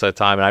Bull the rest of the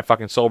time, and I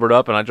fucking sobered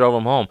up, and I drove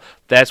him home.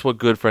 That's what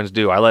good friends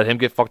do. I let him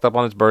get fucked up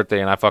on his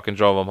birthday, and I fucking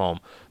drove him home.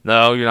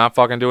 No, you're not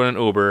fucking doing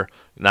an Uber.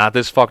 Not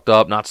this fucked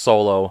up, not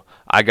solo.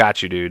 I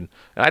got you, dude.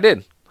 And I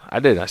did.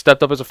 I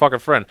stepped up as a fucking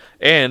friend.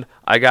 And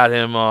I got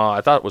him,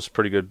 I thought it was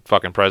pretty good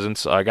fucking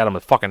presents. I got him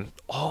a fucking,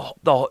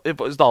 it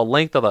was the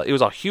length of it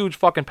was a huge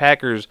fucking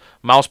Packers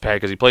mouse pad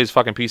because he plays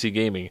fucking PC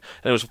gaming.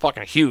 And it was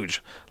fucking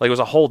huge. Like, it was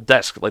a whole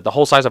desk, like the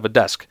whole size of a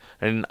desk.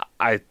 And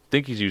I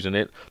think he's using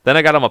it. Then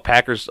I got him a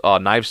Packers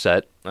knife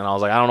set. And I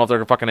was like, I don't know if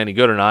they're fucking any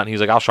good or not. And he's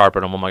like, I'll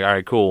sharpen them. I'm like, all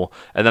right, cool.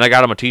 And then I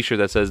got him a t-shirt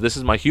that says, this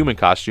is my human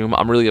costume.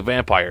 I'm really a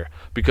vampire.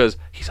 Because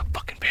he's a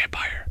fucking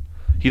vampire.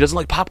 He doesn't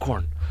like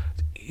popcorn.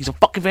 He's a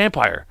fucking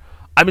vampire.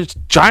 I've been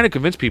trying to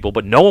convince people,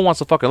 but no one wants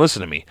to fucking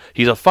listen to me.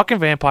 He's a fucking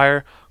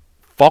vampire.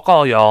 Fuck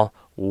all y'all.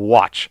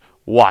 Watch.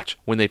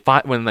 When they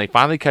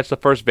finally catch the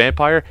first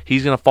vampire,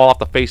 he's gonna fall off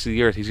the face of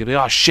the earth. He's gonna be,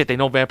 oh shit, they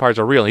know vampires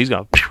are real. And he's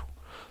gonna,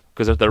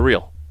 because they're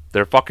real.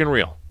 They're fucking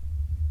real.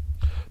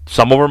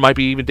 Some of them might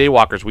be even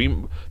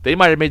daywalkers. They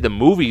might have made the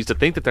movies to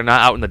think that they're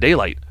not out in the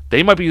daylight.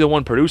 They might be the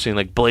one producing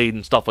like Blade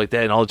and stuff like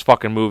that and all these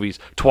fucking movies,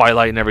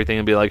 Twilight and everything,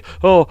 and be like,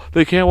 oh,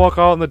 they can't walk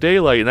out in the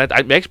daylight.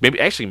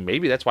 And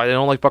maybe that's why they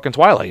don't like fucking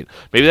Twilight.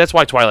 Maybe that's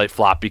why Twilight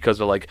flopped, because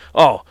they're like,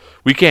 oh,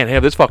 we can't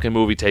have this fucking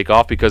movie take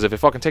off, because if it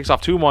fucking takes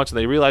off too much and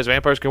they realize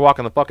vampires can walk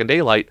in the fucking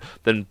daylight,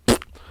 then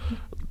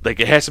like,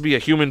 it has to be a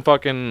human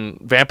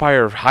fucking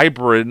vampire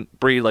hybrid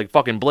breed like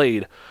fucking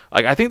Blade.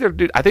 Like, I think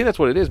that's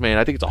what it is, man.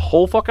 I think it's a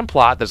whole fucking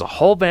plot. There's a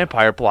whole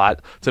vampire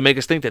plot to make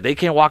us think that they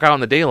can't walk out in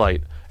the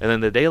daylight. And then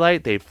in the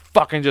daylight, they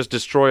fucking just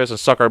destroy us and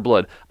suck our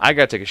blood. I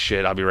gotta take a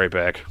shit. I'll be right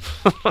back.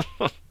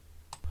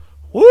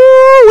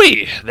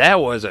 Woo-wee!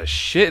 That was a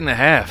shit and a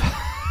half.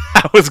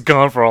 I was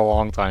gone for a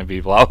long time,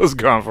 people. I was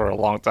gone for a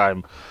long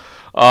time.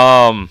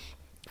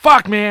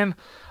 Fuck, man.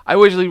 I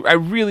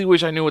really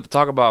wish I knew what to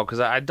talk about, because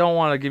I don't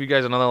want to give you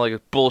guys another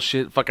like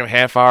bullshit fucking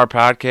half-hour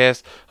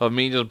podcast of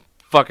me just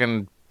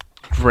fucking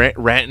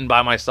ranting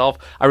by myself.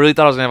 I really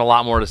thought I was gonna have a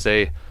lot more to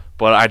say,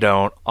 but I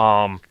don't.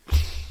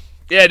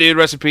 Yeah, dude.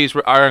 Rest in peace,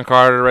 Aaron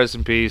Carter. Rest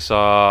in peace.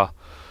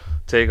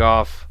 Take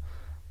off.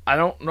 I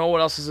don't know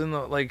what else is in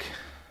the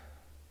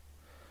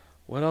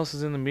What else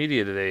is in the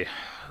media today?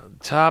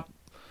 Top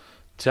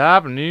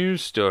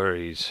news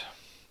stories.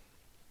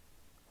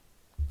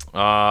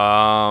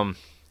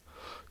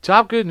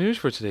 Top good news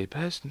for today.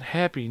 Best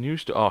happy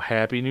news.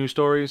 Happy news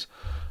stories.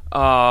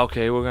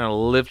 Okay, we're gonna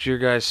lift your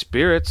guys'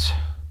 spirits.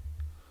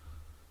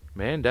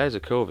 Man dies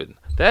of COVID.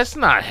 That's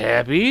not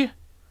happy.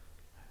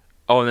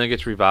 Oh, and then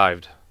gets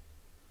revived,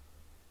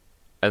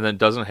 and then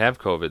doesn't have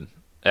COVID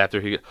after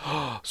he.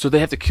 So they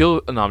have to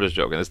kill. No, I'm just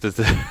joking. I'm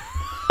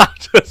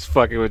just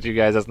fucking with you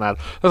guys. That's not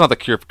the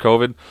cure for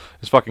COVID.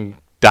 It's fucking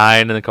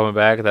dying and then coming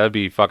back. That would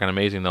be fucking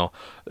amazing, though.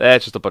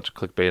 That's just a bunch of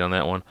clickbait on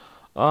that one.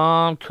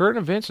 Current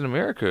events in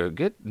America.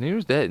 Get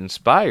news that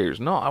inspires.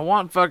 No, I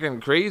want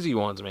fucking crazy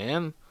ones,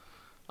 man.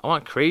 I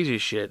want crazy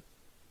shit.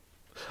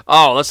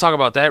 Oh, let's talk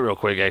about that real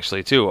quick,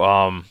 actually, too.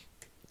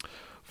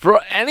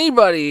 For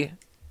anybody,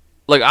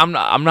 like, I'm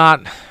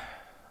not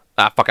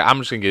fuck it, I'm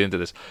just gonna get into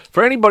this.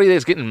 For anybody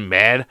that's getting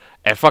mad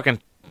at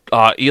fucking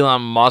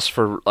Elon Musk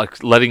for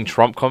like letting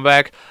Trump come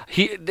back,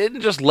 he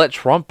didn't just let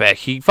Trump back.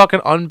 He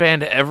fucking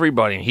unbanned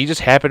everybody. He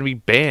just happened to be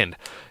banned.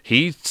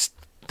 He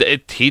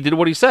did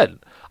what he said.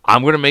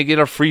 I'm gonna make it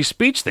a free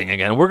speech thing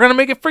again. We're gonna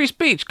make it free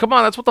speech. Come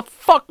on, that's what the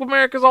fuck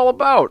America's all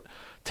about.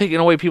 Taking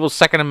away people's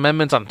Second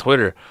Amendments on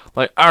Twitter.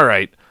 Like, all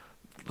right,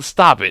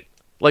 stop it.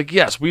 Like,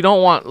 yes, we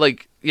don't want,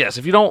 like, yes,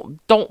 if you don't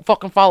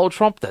fucking follow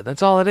Trump then.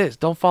 That's all it is.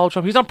 Don't follow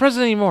Trump. He's not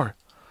president anymore.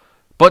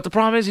 But the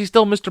problem is he's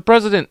still Mr.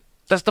 President.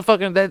 That's the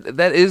fucking,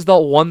 that is the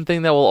one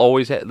thing that will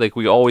always, like,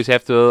 we always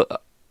have to,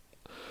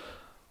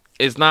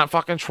 it's not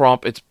fucking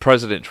Trump, it's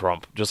President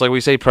Trump. Just like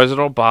we say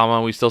President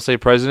Obama, we still say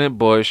President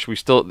Bush,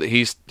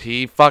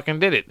 he fucking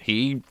did it.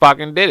 He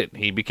fucking did it.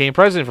 He became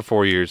president for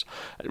 4 years.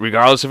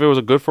 Regardless if it was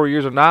a good 4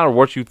 years or not, or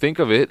what you think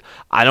of it,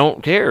 I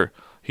don't care.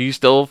 He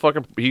still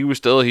made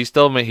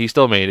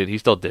it. He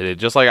still did it.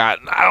 Just like I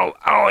don't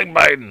like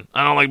Biden.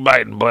 I don't like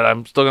Biden, but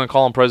I'm still gonna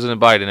call him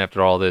President Biden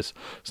after all this.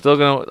 Still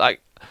gonna,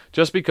 like,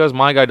 just because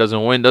my guy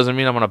doesn't win doesn't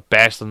mean I'm gonna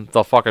bash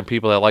the fucking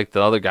people that like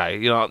the other guy.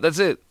 You know, that's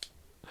it.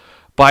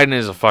 Biden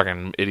is a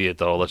fucking idiot,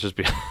 though. Let's just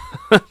be.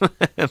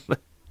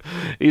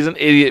 He's an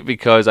idiot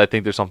because I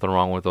think there's something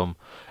wrong with him,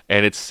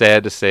 and it's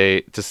sad to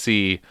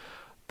see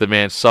the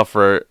man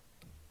suffer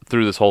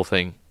through this whole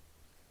thing.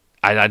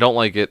 I don't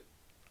like it.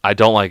 I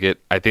don't like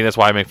it. I think that's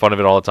why I make fun of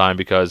it all the time,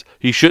 because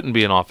he shouldn't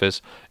be in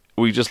office.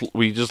 We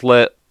just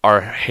let our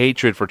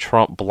hatred for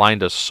Trump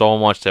blind us so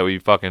much that we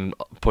fucking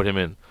put him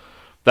in.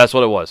 That's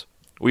what it was.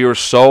 We were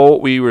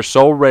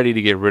so ready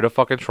to get rid of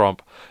fucking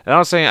Trump. And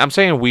I'm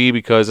saying we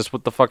because that's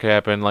what the fuck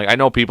happened. Like, I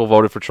know people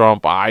voted for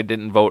Trump. I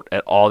didn't vote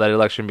at all that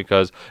election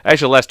because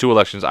actually the last two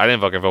elections I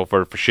didn't fucking vote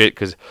for shit,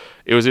 because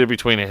it was either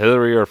between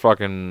Hillary or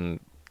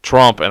fucking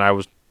Trump, and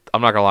I'm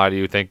not gonna lie to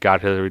you, thank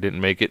God Hillary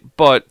didn't make it,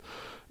 but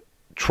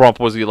Trump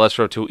was the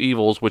lesser of two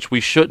evils, which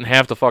we shouldn't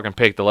have to fucking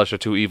pick the lesser of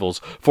two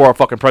evils for our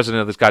fucking president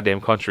of this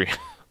goddamn country.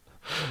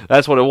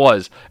 That's what it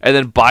was. And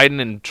then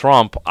Biden and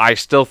Trump, I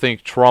still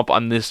think Trump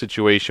on this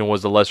situation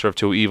was the lesser of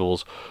two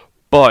evils,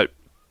 but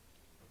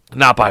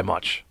not by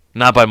much.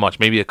 Not by much.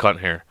 Maybe a cut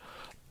here.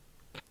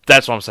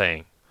 That's what I'm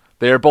saying.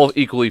 They are both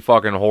equally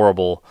fucking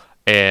horrible.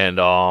 And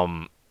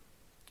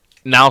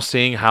now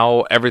seeing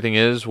how everything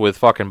is with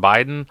fucking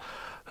Biden,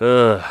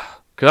 because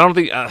I don't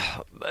think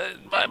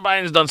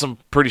Biden's done some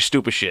pretty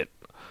stupid shit.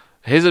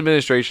 His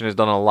administration has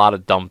done a lot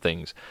of dumb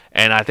things,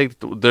 and I think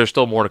there's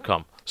still more to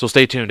come. So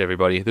stay tuned,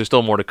 everybody. There's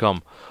still more to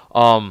come.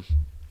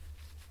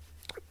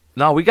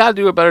 No, we gotta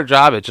do a better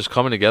job at just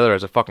coming together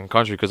as a fucking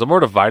country, because the more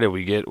divided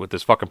we get with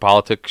this fucking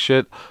politics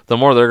shit, the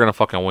more they're gonna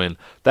fucking win.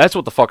 That's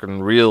what the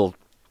fucking real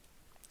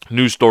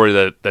news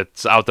story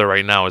that's out there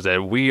right now is,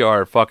 that we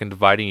are fucking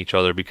dividing each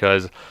other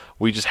because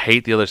we just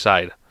hate the other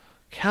side.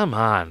 Come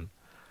on.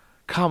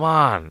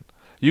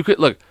 You could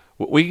look.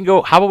 We can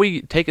go. How about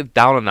we take it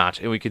down a notch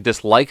and we can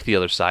dislike the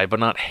other side,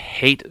 but not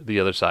hate the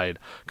other side?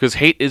 Because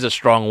hate is a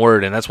strong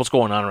word, and that's what's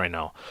going on right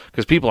now.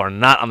 Because people are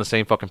not on the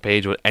same fucking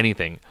page with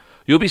anything.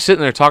 You'll be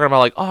sitting there talking about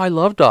like, oh, I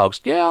love dogs.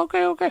 Yeah,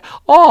 okay.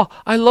 Oh,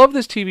 I love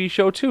this TV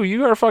show too.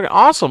 You are fucking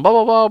awesome. Blah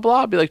blah blah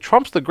blah. Be like,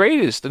 Trump's the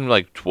greatest, and you're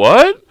like,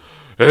 what?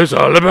 It's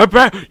all about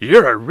that.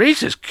 You're a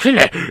racist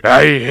killer.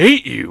 I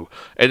hate you.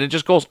 And it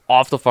just goes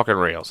off the fucking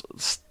rails.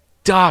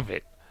 Stop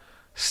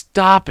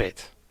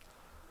it.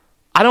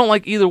 I don't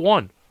like either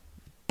one,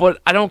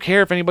 but I don't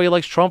care if anybody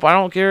likes Trump. I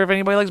don't care if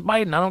anybody likes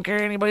Biden. I don't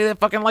care anybody that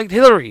fucking liked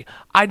Hillary.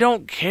 I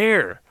don't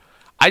care.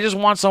 I just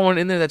want someone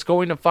in there that's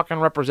going to fucking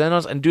represent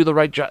us and do the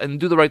right job and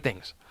do the right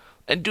things.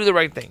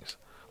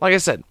 Like I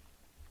said,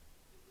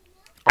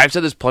 I've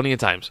said this plenty of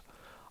times.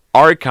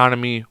 Our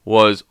economy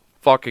was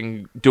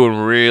fucking doing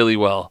really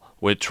well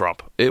with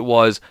Trump. It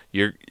was.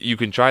 You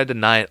can try to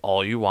deny it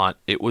all you want.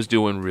 It was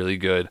doing really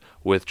good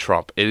with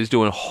Trump. It is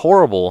doing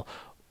horrible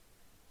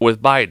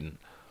with Biden.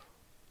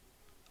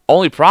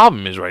 Only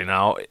problem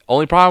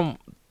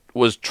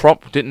was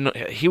Trump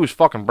he was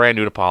fucking brand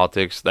new to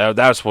politics.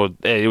 That's what,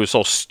 he was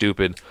so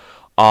stupid.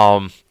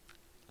 The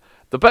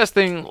best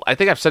thing, I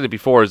think I've said it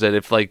before, is that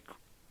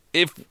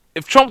if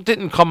Trump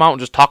didn't come out and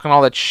just talking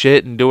all that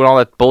shit and doing all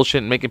that bullshit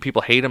and making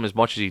people hate him as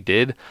much as he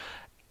did,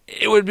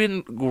 it would have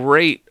been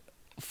great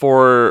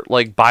for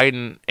like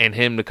Biden and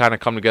him to kind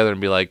of come together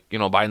and be like, you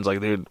know, Biden's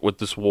like, dude, with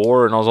this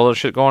war and all this other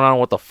shit going on,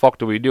 what the fuck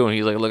do we do? And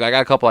he's like, look, I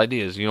got a couple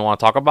ideas. You don't want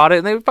to talk about it?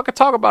 And they fucking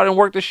talk about it and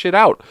work this shit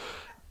out.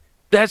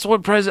 That's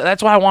what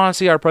I want to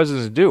see our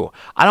presidents do.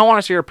 I don't want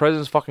to see our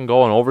presidents fucking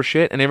going over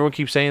shit. And everyone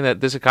keeps saying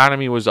that this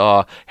economy was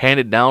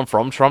handed down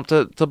from Trump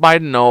to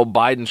Biden. No,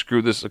 Biden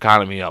screwed this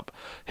economy up.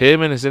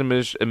 Him and his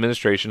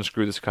administration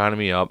screwed this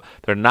economy up.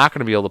 They're not going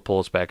to be able to pull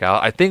us back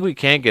out. I think we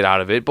can get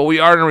out of it, but we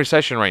are in a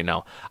recession right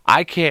now.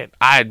 I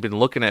had been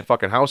looking at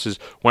fucking houses.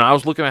 When I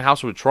was looking at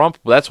houses with Trump,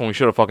 that's when we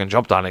should have fucking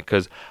jumped on it,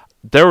 because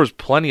there was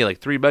plenty, like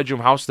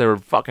 3-bedroom houses that were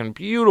fucking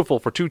beautiful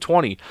for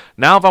 $220.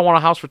 Now, if I want a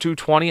house for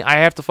 $220, I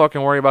have to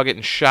fucking worry about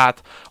getting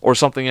shot or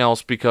something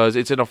else, because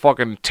it's in a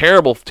fucking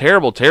terrible,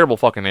 terrible, terrible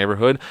fucking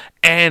neighborhood.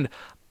 And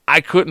I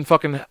couldn't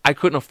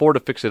afford to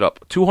fix it up.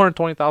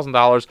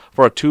 $220,000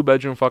 for a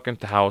 2-bedroom fucking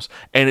house,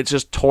 and it's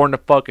just torn to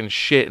fucking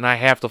shit, and I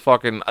have to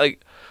fucking,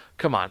 like,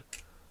 come on.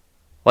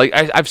 Like,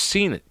 I've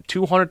seen it.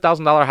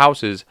 $200,000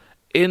 houses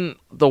in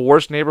the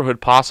worst neighborhood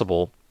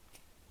possible,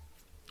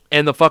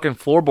 and the fucking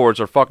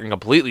floorboards are fucking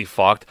completely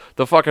fucked.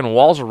 The fucking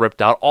walls are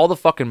ripped out. All the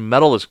fucking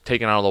metal is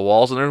taken out of the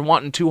walls, and they're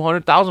wanting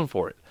 $200,000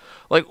 for it.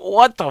 Like,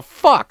 what the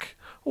fuck?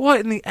 What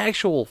in the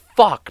actual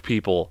fuck,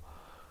 people?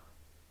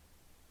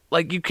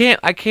 Like,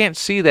 I can't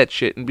see that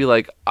shit and be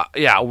like,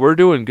 yeah, we're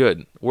doing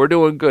good. We're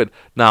doing good.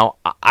 Now,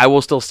 I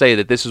will still say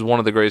that this is one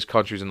of the greatest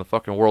countries in the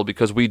fucking world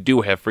because we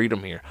do have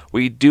freedom here.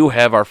 We do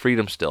have our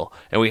freedom still.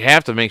 And we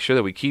have to make sure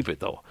that we keep it,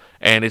 though.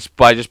 And it's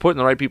by just putting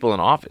the right people in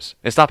office.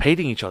 And stop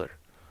hating each other.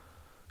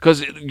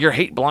 Because your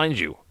hate blinds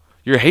you.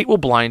 Your hate will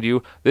blind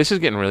you. This is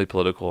getting really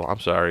political.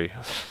 I'm sorry.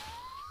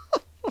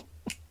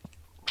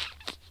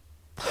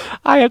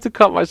 I have to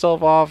cut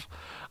myself off.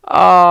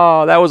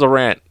 Oh, that was a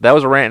rant. That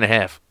was a rant and a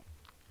half.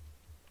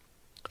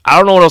 I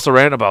don't know what else to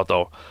rant about,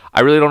 though. I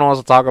really don't know what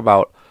else to talk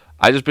about.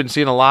 I just been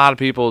seeing a lot of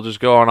people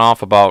just going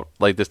off about,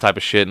 like, this type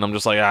of shit, and I'm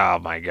just like, oh,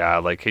 my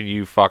God, like, can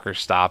you fuckers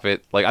stop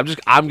it? Like,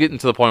 I'm getting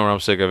to the point where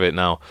I'm sick of it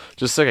now.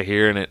 Just sick of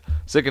hearing it.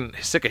 Sick of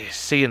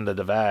seeing the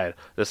divide.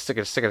 Just sick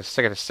of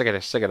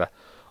it.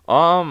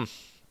 Oh,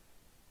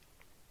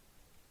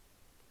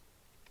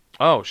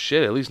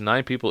 shit, at least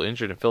 9 people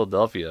injured in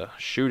Philadelphia.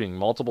 Shooting.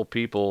 Multiple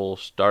people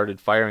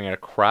started firing at a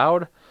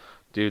crowd.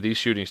 Dude, these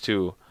shootings,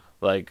 too,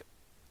 like...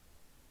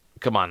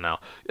 Come on now.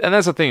 And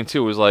that's the thing,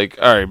 too, is like,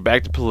 all right,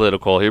 back to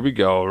political. Here we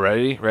go.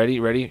 Ready?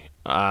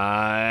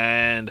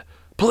 And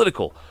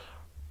political.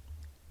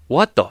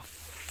 What the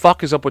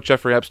fuck is up with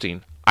Jeffrey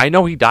Epstein? I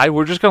know he died.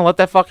 We're just going to let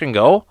that fucking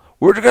go?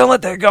 We're just going to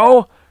let that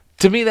go?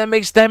 To me, that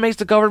makes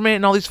the government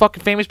and all these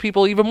fucking famous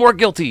people even more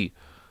guilty.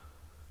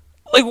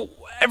 Like,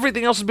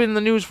 everything else has been in the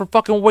news for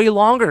fucking way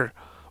longer.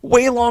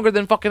 Way longer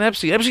than fucking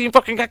Epstein. Epstein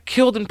fucking got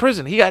killed in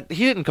prison. He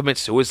didn't commit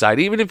suicide.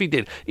 Even if he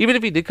did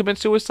commit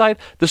suicide,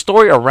 the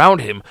story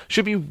around him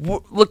should be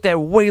looked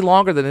at way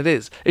longer than it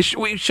is. It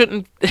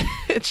shouldn't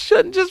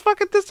just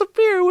fucking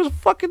disappear. It was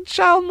fucking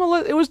child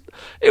molest.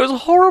 It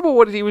was horrible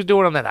what he was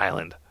doing on that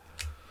island.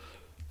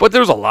 But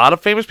there's a lot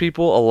of famous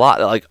people.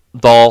 Like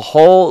the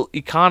whole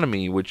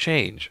economy would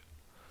change.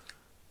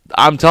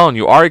 I'm telling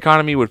you, our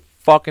economy would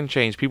fucking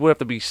change. People have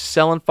to be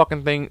selling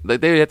fucking things. Like,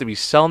 they have to be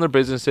selling their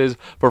businesses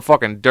for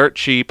fucking dirt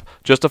cheap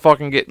just to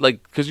fucking get,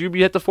 like, because you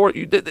have to afford.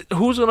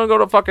 Who's gonna go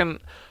to fucking?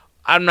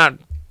 I'm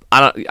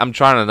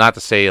trying not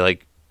to say,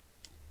 like,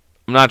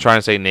 I'm not trying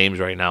to say names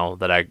right now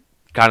that I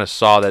kind of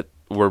saw that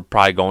were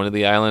probably going to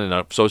the island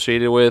and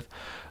associated with.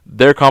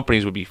 Their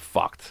companies would be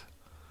fucked.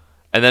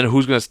 And then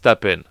who's gonna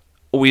step in?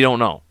 We don't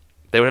know.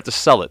 They would have to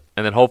sell it,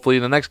 and then hopefully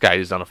the next guy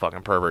is not a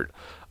fucking pervert.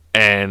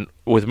 And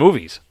with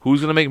movies, who's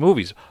going to make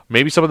movies?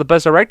 Maybe some of the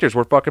best directors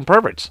were fucking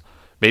perverts.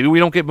 Maybe we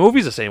don't get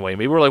movies the same way.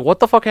 Maybe we're like, what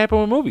the fuck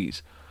happened with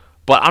movies?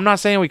 But I'm not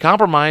saying we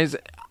compromise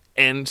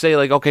and say,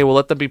 like, okay, we'll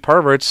let them be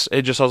perverts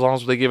just as long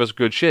as they give us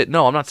good shit.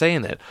 No, I'm not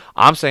saying that.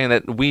 I'm saying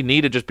that we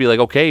need to just be like,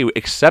 okay,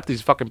 accept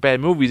these fucking bad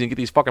movies and get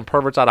these fucking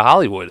perverts out of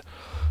Hollywood.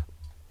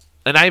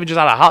 And not even just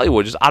out of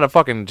Hollywood, just out of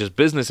fucking just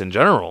business in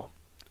general.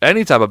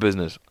 Any type of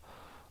business.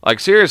 Like,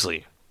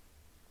 seriously.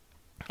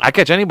 I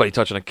catch anybody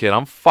touching a kid,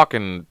 I'm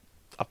fucking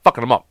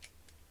them up.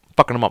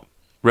 Fucking them up.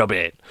 Real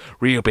bad.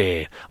 I'm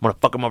gonna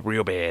fuck them up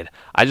real bad.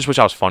 I just wish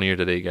I was funnier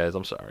today, guys.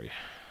 I'm sorry.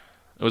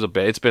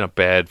 It's been a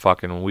bad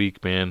fucking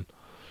week, man.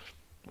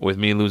 With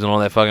me losing all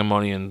that fucking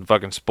money in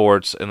fucking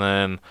sports, and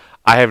then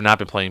I have not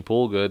been playing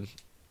pool good.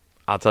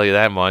 I'll tell you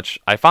that much.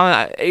 I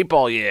finally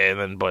 8-ball, yeah,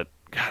 but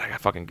God, I got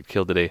fucking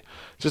killed today.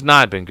 It's just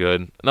not been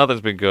good.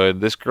 Nothing's been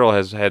good. This girl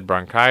has had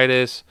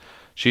bronchitis.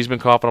 She's been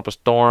coughing up a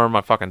storm.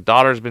 My fucking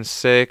daughter's been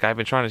sick. I've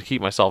been trying to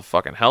keep myself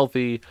fucking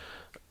healthy.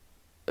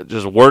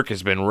 Just work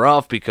has been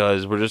rough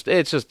because it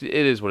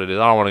is what it is.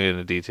 I don't want to get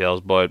into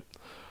details, but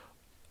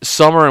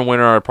summer and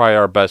winter are probably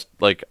our best,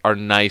 like, our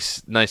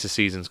nicest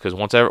seasons, because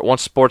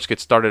once sports get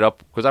started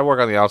up, because I work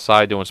on the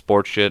outside doing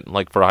sports shit,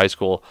 like, for high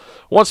school.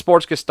 Once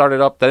sports get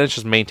started up, then it's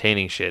just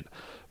maintaining shit.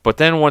 But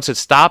then once it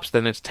stops,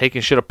 then it's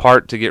taking shit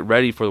apart to get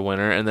ready for the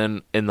winter, and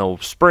then in the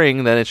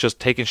spring, then it's just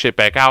taking shit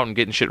back out and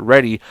getting shit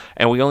ready,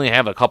 and we only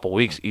have a couple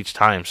weeks each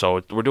time,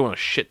 so we're doing a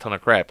shit ton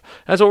of crap.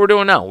 That's what we're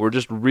doing now. We're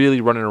just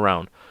really running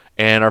around.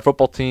 And our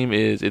football team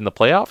is in the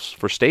playoffs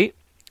for state,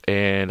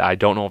 and I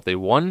don't know if they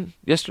won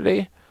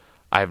yesterday.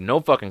 I have no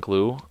fucking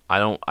clue.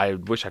 I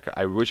wish I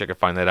could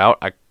find that out.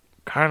 I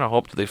kind of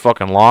hope that they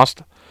fucking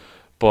lost,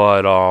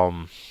 but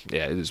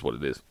yeah, it is what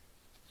it is.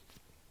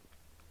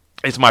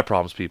 It's my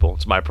problems, people.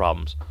 It's my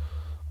problems.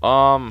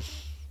 I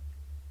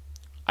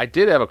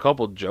did have a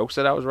couple jokes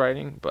that I was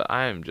writing, but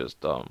I am just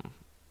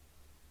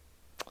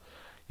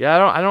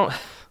yeah,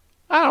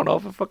 I don't know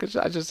if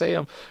I should say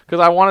them,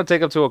 because I want to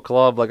take them to a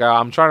club. Like,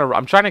 I'm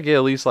trying to get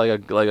at least like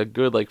a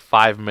good like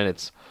 5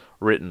 minutes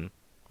written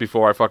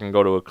before I fucking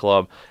go to a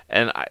club.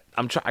 And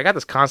I got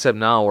this concept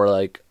now where,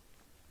 like,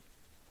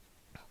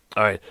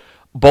 all right,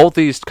 both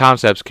these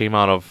concepts came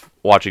out of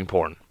watching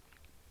porn.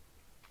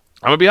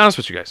 I'm gonna be honest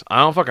with you guys.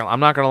 I'm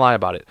not gonna lie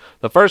about it.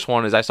 The first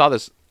one is I saw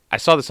this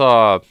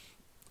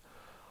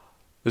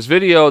this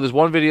video. This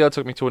one video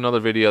took me to another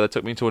video that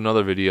took me to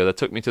another video that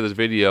took me to this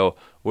video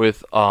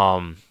with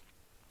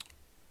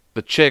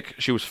the chick.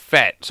 She was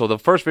fat. So the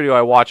first video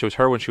I watched, it was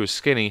her when she was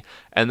skinny,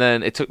 and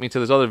then it took me to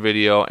this other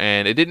video,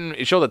 and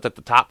it showed that at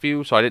the top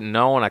view, so I didn't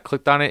know, and I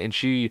clicked on it, and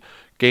she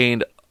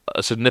gained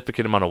a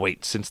significant amount of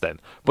weight since then.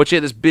 But she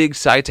had this big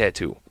side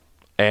tattoo.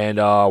 And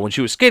when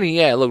she was skinny,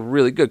 yeah, it looked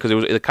really good because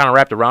it kind of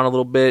wrapped around a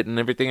little bit and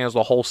everything else,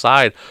 the whole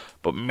side.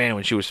 But man,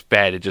 when she was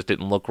fat, it just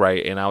didn't look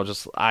right. And I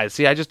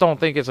just don't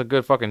think it's a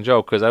good fucking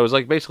joke because I was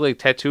like, basically,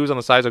 tattoos on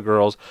the sides of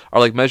girls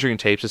are like measuring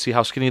tapes to see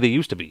how skinny they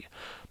used to be.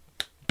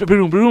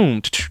 Boom,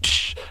 boom,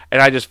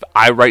 and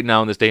I right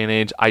now in this day and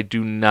age, I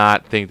do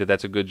not think that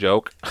that's a good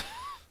joke.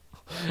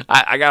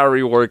 I gotta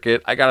rework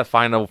it. I gotta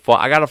find it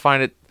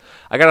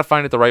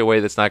the right way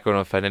that's not going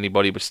to offend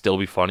anybody, but still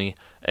be funny.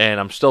 And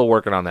I'm still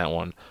working on that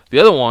one. The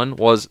other one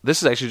was,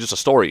 this is actually just a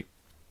story.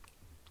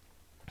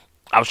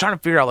 I was trying to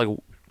figure out, like,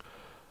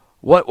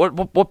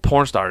 what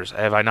porn stars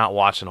have I not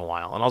watched in a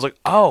while? And I was like,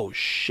 oh,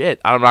 shit.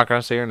 I'm not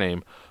going to say her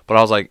name. But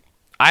I was like,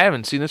 I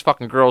haven't seen this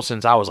fucking girl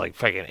since I was, like,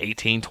 fucking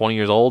 18, 20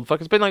 years old. Fuck,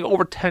 it's been, like,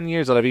 over 10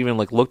 years that I've even,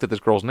 like, looked at this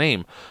girl's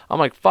name. I'm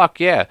like, fuck,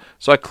 yeah.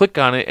 So I click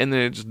on it, and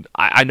then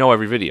I know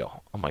every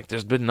video. I'm like,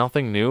 there's been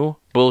nothing new?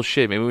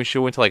 Bullshit. Maybe we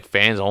should went to, like,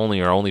 fans only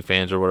or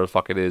OnlyFans or whatever the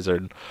fuck it is.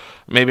 Or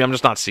maybe I'm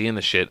just not seeing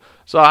the shit.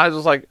 So I was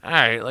just like, all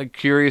right, like,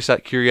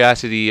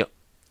 curiosity,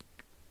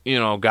 you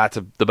know, got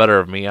to the better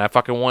of me. And I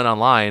fucking went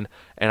online,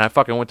 and I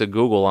fucking went to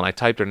Google, and I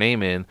typed her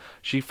name in.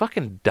 She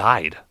fucking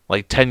died,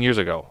 like, 10 years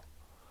ago.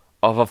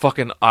 Of a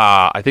fucking,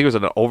 I think it was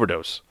an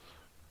overdose.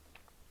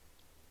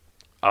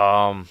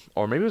 Or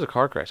maybe it was a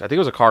car crash. I think it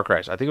was a car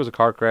crash.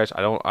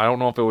 I don't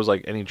know if it was,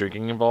 like, any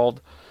drinking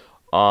involved.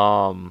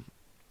 But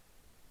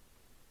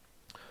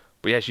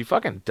yeah, she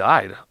fucking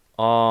died.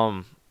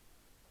 Oh,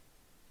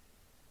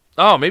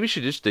 maybe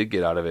she just did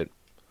get out of it.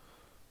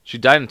 She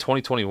died in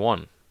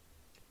 2021.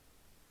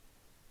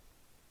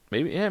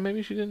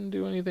 Maybe she didn't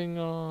do anything,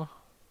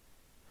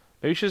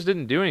 maybe she just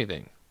didn't do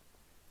anything.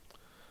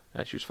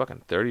 Yeah, she was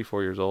fucking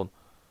 34 years old.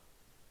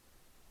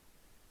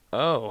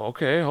 Oh,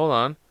 okay, hold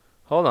on.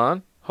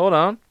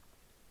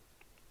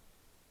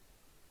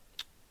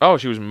 Oh,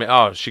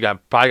 she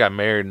probably got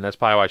married, and that's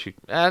probably why she.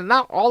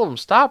 Not all of them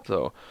stopped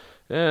though.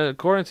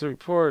 According to the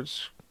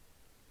reports.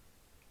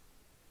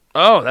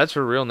 Oh, that's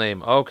her real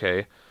name.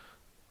 Okay.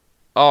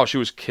 Oh, she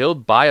was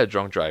killed by a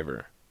drunk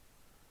driver.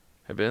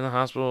 Had been in the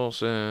hospital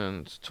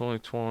since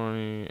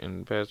 2020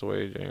 and passed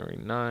away January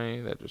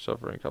 9th after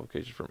suffering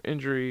complications from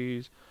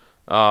injuries.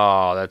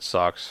 Oh, that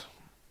sucks.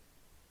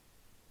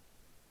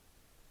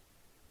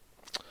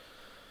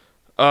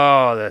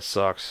 Oh, that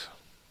sucks.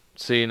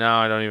 See, now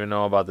I don't even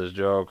know about this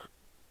joke.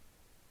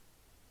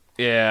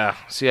 Yeah,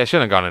 see, I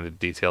shouldn't have gone into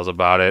details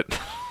about it.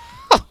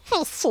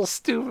 I'm so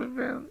stupid,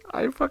 man.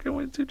 I fucking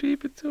went too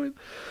deep into it.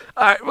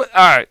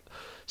 Alright.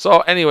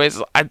 So,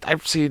 anyways, I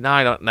see, now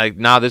I don't, like,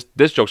 now this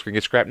joke's gonna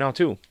get scrapped now,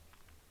 too.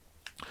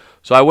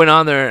 So I went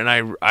on there,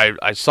 and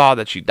I saw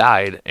that she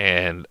died,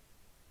 and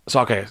so,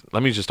 okay,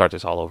 let me just start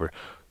this all over.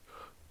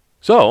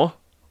 So,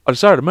 I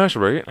decided to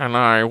masturbate, and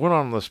I went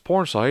on this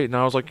porn site, and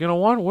I was like, you know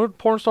what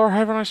porn star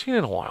haven't I seen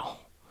in a while?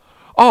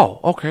 Oh,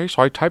 okay,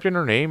 so I typed in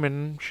her name,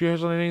 and she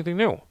hasn't anything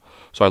new.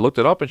 So I looked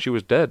it up, and she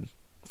was dead.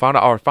 Found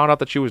out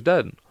that she was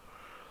dead.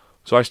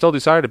 So I still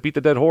decided to beat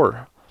the dead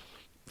whore.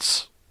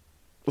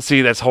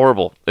 See, that's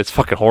horrible. It's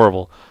fucking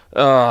horrible.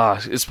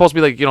 It's supposed to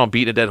be like, you know,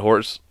 beating a dead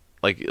horse.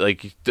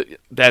 Like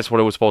that's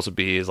what it was supposed to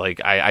be. Is like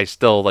I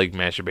still like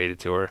masturbated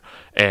to her,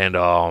 and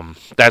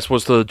that's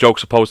what the joke's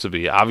supposed to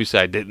be. Obviously,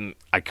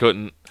 I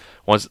couldn't.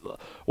 Once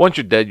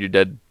you're dead, you're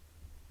dead.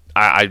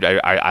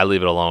 I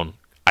leave it alone.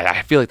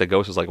 I feel like the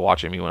ghost is like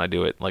watching me when I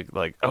do it. Like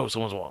oh,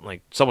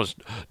 someone's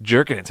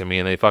jerking it to me,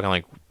 and they fucking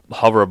like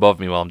hover above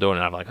me while I'm doing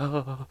it. I'm like,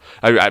 oh.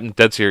 I'm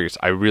dead serious.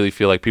 I really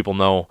feel like people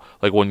know,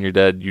 like, when you're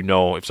dead, you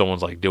know if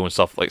someone's like doing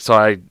stuff like.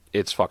 So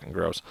it's fucking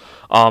gross.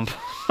 I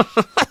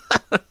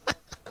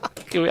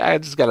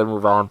just gotta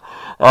move on.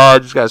 I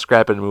just gotta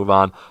scrap it and move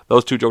on.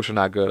 Those two jokes are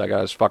not good. I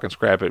gotta fucking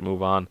scrap it and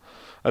move on.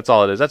 That's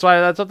all it is. That's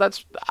why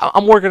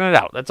I'm working it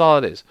out. That's all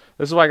it is.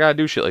 This is why I gotta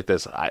do shit like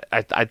this.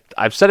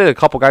 I've said it to a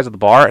couple guys at the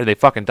bar, and they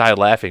fucking died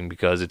laughing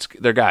because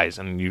they're guys,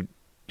 and you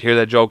hear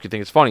that joke, you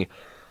think it's funny.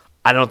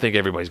 I don't think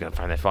everybody's gonna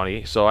find that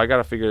funny, so I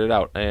gotta figure it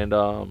out. And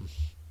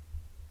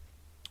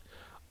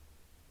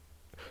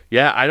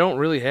yeah, I don't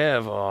really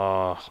have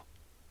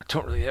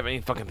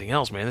any fucking thing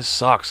else, man. This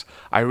sucks.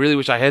 I really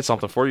wish I had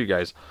something for you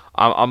guys.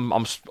 I'm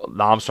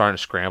now I'm starting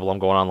to scramble. I'm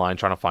going online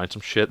trying to find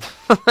some shit.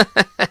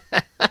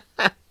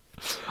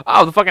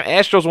 Oh, the fucking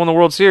Astros won the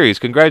World Series.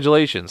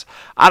 Congratulations.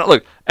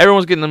 Look,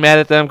 everyone's getting mad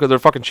at them because they're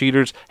fucking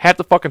cheaters. Half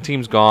the fucking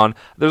team's gone.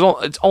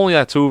 It's only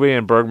Altuve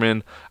and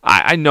Bergman.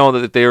 I know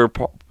that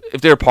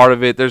if they're part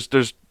of it, there's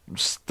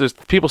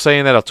people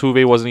saying that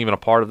Altuve wasn't even a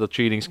part of the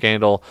cheating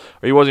scandal,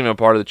 or he wasn't even a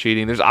part of the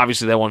cheating. There's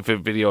obviously that one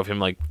video of him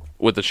like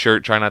with the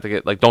shirt, trying not to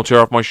get, like, don't tear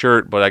off my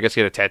shirt, but I guess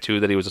he had a tattoo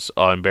that he was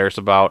embarrassed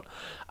about.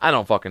 I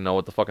don't fucking know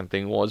what the fucking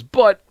thing was,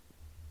 but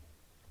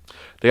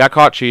They got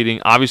caught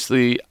cheating.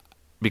 Obviously,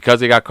 because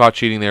they got caught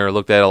cheating, they were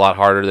looked at a lot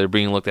harder. They're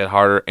being looked at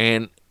harder.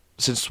 And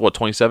since,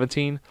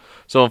 2017?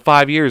 So in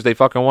 5 years, they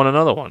fucking won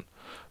another one.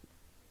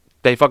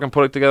 They fucking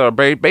put it together,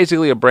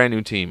 basically a brand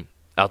new team.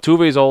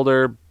 Altuve's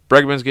older.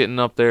 Bregman's getting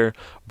up there.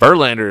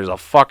 Verlander is a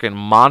fucking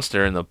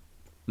monster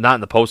not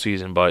in the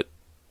postseason, but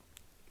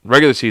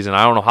regular season.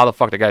 I don't know how the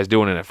fuck the guy's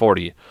doing it at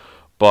 40,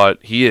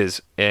 but he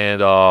is.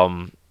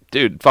 And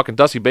dude, fucking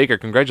Dusty Baker,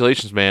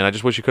 congratulations, man. I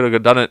just wish you could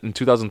have done it in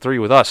 2003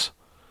 with us.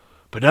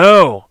 But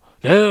no,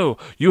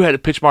 you had to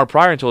pitch Mark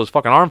Pryor until his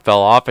fucking arm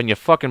fell off, and you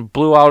fucking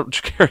blew out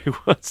Gary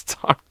Wood's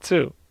arm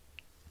too.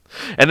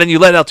 And then you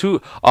let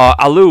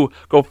Alou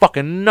go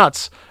fucking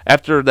nuts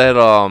after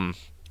that.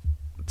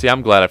 See,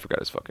 I'm glad I forgot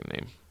his fucking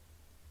name.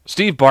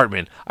 Steve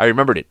Bartman. I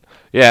remembered it.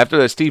 Yeah, after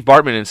that Steve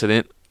Bartman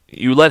incident,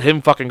 you let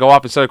him fucking go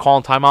off instead of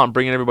calling timeout and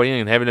bringing everybody in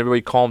and having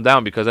everybody calm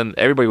down, because then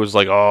everybody was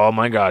like, oh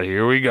my God,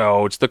 here we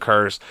go. It's the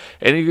curse.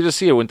 And you could just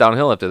see it went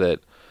downhill after that.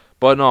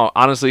 But no,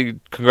 honestly,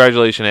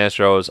 congratulations,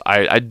 Astros.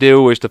 I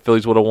do wish the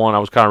Phillies would have won. I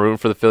was kind of rooting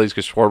for the Phillies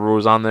because Schwarber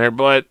was on there,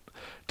 but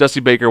Dusty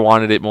Baker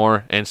wanted it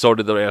more, and so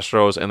did the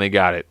Astros, and they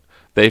got it.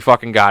 They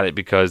fucking got it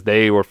because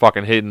they were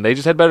fucking hidden. They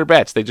just had better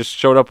bats. They just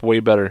showed up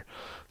way better.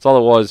 That's all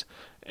it was.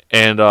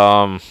 And,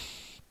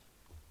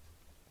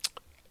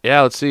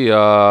 yeah, let's see.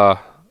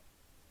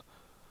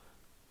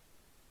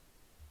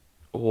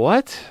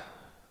 What?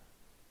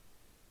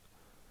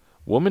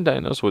 Woman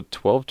diagnosed with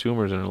 12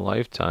 tumors in her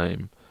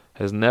lifetime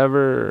has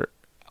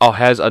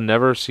a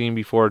never seen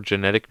before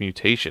genetic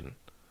mutation.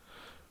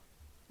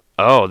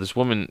 Oh, this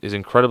woman is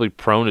incredibly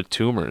prone to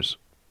tumors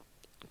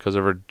because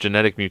of her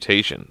genetic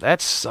mutation.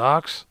 That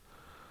sucks.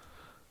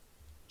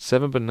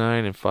 7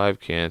 benign and 5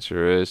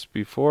 cancerous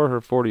before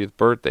her 40th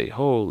birthday.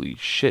 Holy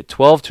shit.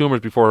 12 tumors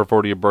before her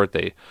 40th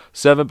birthday.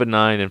 7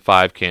 benign and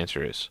 5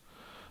 cancerous.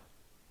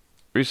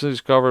 Recently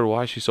discovered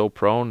why she's so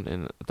prone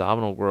in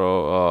abdominal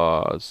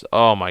growth.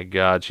 Oh my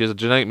God. She has a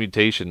genetic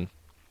mutation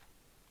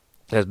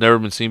that has never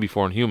been seen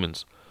before in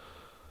humans.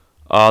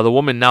 The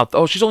woman now...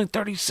 she's only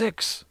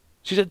 36.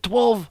 She's at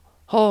 12.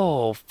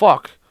 Oh,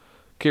 fuck.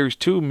 Carries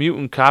 2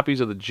 mutant copies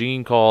of the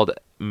gene called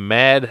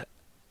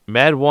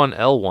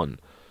MAD1L1.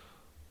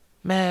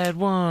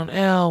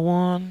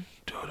 MAD1L1.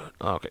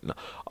 Okay, no.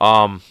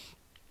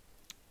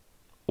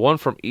 One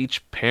from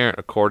each parent,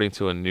 according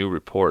to a new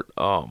report.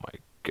 Oh my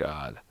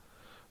God.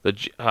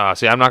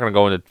 See, I'm not gonna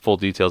go into full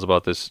details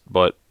about this,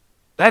 but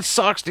that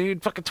sucks,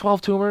 dude. Fucking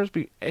 12 tumors,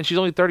 and she's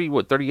only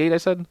 38. I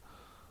said.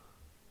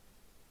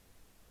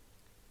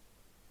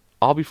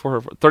 All before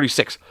her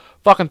 36.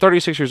 Fucking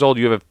 36 years old.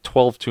 You have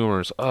 12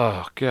 tumors.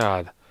 Oh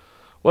God.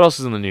 What else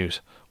is in the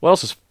news? What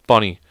else is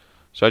funny?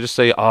 Should I just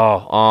say,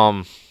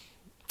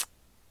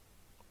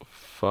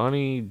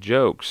 funny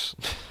jokes.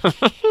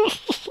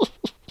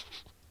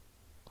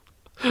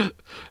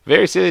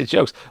 Very silly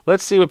jokes.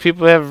 Let's see what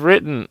people have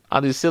written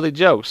on these silly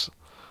jokes.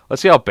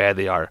 Let's see how bad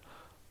they are.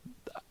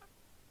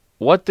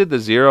 What did the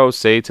 0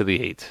 say to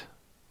the 8?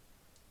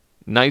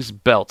 Nice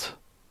belt.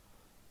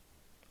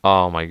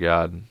 Oh my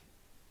God.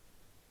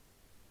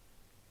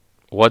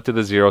 What did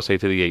the 0 say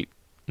to the 8?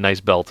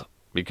 Nice belt.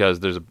 Because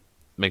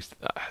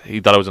he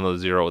thought it was another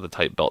 0 with a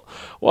tight belt.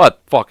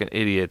 What fucking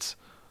idiots.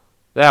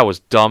 That was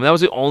dumb. That was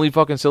the only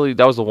fucking silly.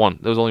 That was the one.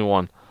 There was only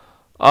one.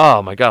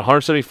 Oh my God,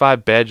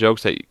 175 bad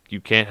jokes that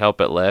you can't help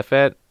but laugh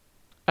at.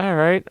 All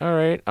right.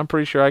 I'm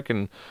pretty sure I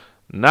can.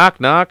 Knock,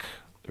 knock.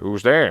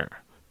 Who's there?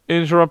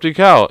 Interrupting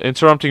cow.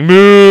 Interrupting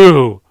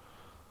moo.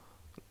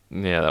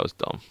 Yeah, that was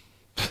dumb.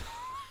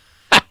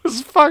 That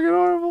was fucking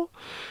horrible.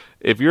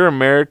 If you're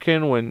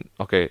American when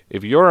you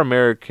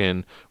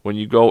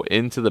go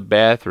into the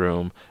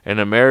bathroom and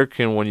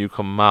American when you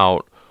come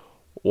out,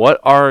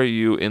 what are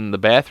you in the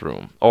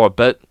bathroom? Oh,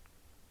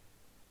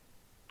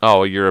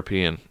 a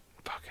European.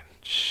 Fucking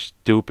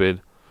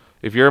stupid.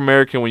 If you're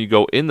American when you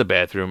go in the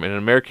bathroom and an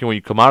American when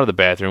you come out of the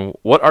bathroom,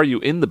 what are you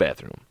in the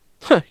bathroom?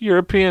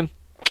 European.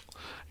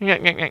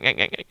 Yak, yak, yak, yak,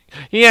 yak.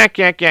 Yak,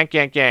 yak, yak,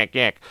 yak, yak,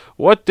 yak.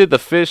 What did the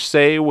fish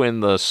say when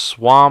the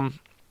swam...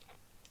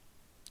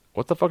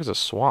 What the fuck is a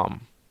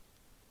swam?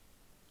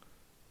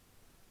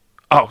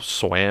 Oh,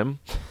 swam?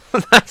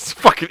 That's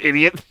fucking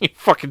idiot. You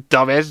fucking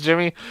dumbass,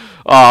 Jimmy.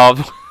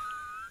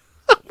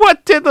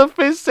 What did the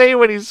fish say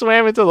when he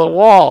swam into the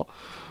wall?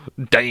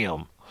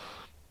 Damn.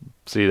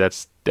 See,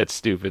 that's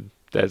stupid.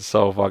 That's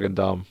so fucking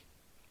dumb.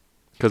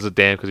 Because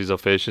he's a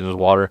fish in his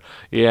water.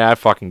 Yeah, I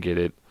fucking get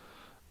it.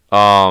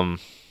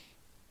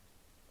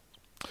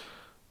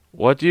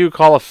 What do you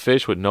call a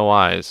fish with no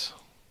eyes?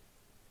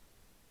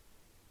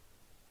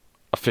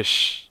 A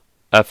fish.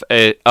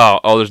 F-A...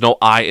 Oh, there's no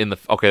I in the...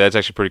 Okay, that's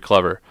actually pretty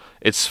clever.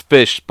 It's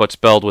fish, but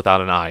spelled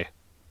without an I.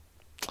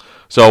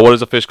 So what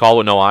is a fish called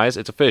with no eyes?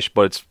 It's a fish,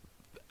 but it's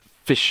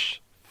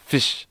fish.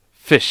 Fish.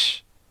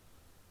 Fish.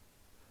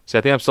 See,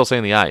 I think I'm still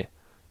saying the I.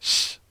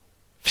 Fish.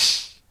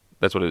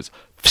 That's what it is.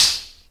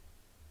 Fish.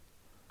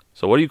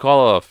 So what do you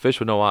call a fish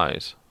with no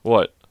eyes?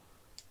 What?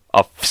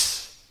 A fish.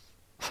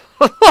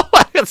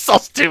 It's so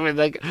stupid.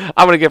 Like,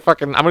 I'm gonna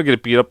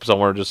get beat up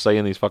somewhere just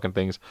saying these fucking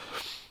things.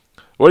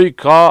 What do you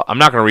call? I'm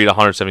not going to read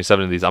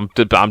 177 of these. I'm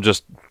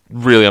just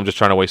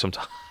trying to waste some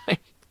time.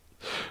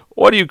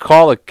 What do you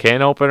call a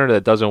can opener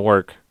that doesn't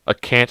work? A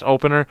can't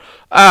opener?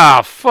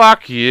 Ah,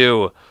 fuck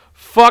you.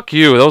 Fuck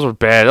you. Those were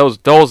bad.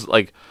 Those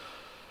like.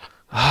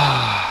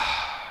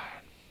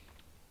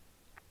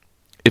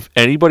 If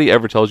anybody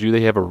ever tells you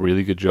they have a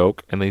really good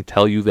joke and they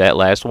tell you that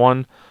last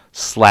one,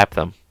 slap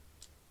them.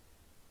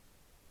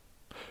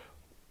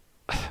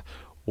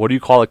 What do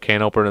you call a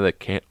can opener that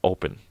can't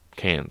open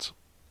cans?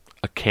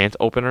 A can't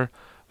opener?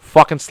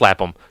 Fucking slap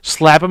them.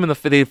 Slap them in the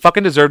face. They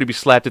fucking deserve to be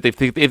slapped if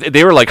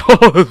they were like,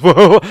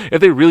 if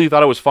they really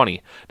thought it was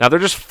funny. Now they're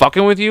just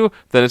fucking with you,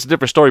 then it's a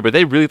different story. But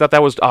they really thought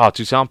that was, do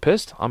you sound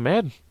pissed? I'm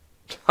mad.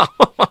 I'm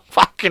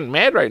fucking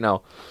mad right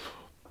now.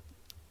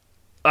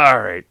 All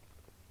right.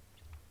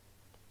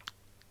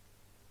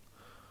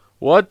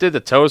 What did the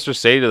toaster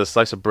say to the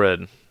slice of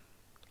bread?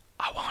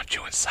 I want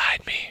you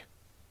inside me.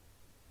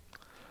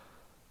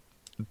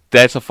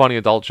 That's a funny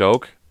adult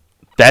joke.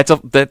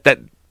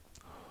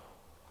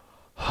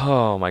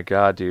 Oh my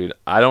god, dude.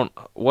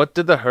 What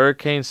did the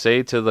hurricane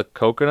say to the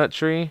coconut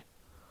tree?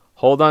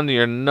 Hold on to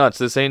your nuts.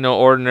 This ain't no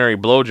ordinary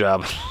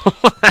blowjob.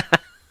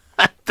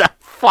 What the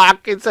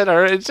fuck? It's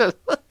just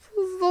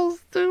so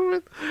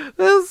stupid.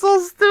 This is so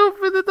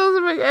stupid. It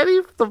doesn't make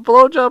the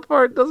blowjob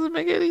part doesn't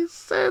make any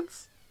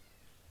sense.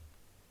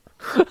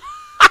 So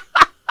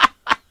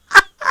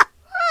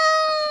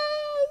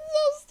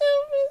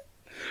stupid.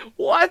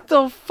 What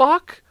the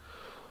fuck?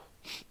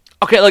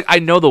 Okay, like, I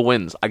know the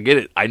wins. I get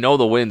it. I know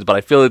the wins, but I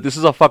feel like this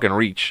is a fucking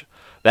reach.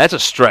 That's a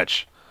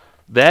stretch.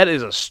 That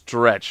is a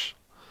stretch.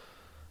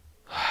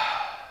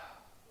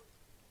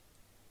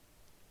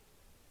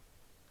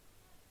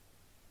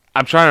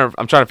 I'm trying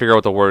to figure out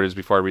what the word is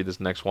before I read this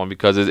next one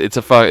because it's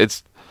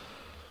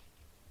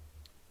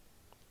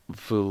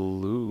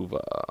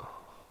Voluva.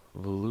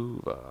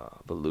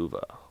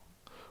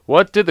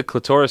 What did the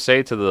clitoris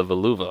say to the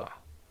vulva?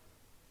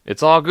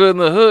 It's all good in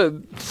the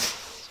hood.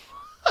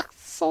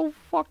 So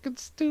fucking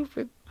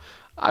stupid.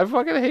 I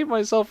fucking hate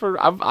myself for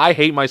I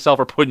hate myself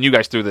for putting you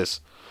guys through this.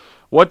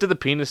 What did the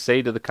penis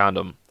say to the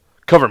condom?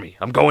 Cover me.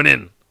 I'm going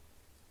in.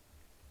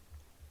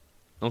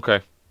 Okay.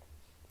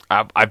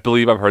 I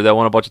believe I've heard that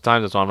one a bunch of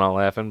times, that's why I'm not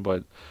laughing,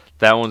 but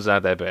that one's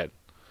not that bad.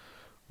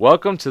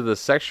 Welcome to the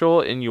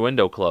Sexual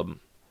Innuendo Club.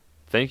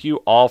 Thank you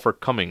all for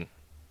coming.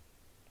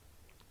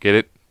 Get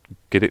it?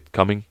 Get it?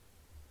 Coming?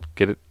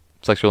 Get it?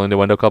 Sexual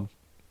Innuendo Club?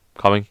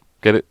 Coming?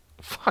 Get it?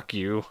 Fuck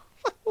you.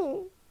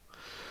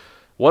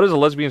 What is a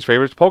lesbian's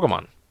favorite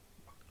Pokemon?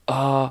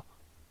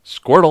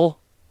 Squirtle.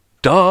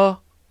 Duh.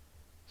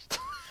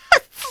 I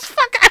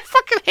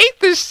fucking hate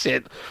this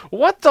shit.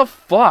 What the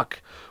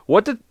fuck?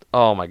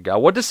 Oh my god.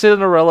 What did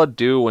Cinderella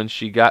do when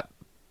she got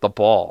the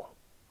ball?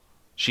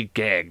 She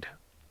gagged.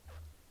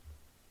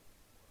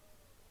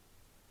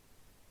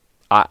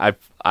 I'm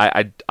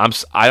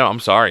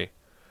sorry.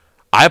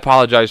 I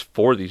apologize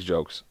for these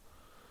jokes.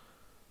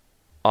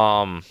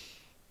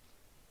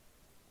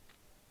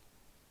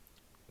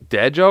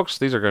 Dad jokes?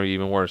 These are going to be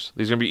even worse.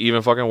 These are going to be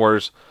even fucking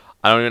worse.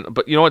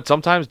 But you know what?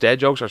 Sometimes dad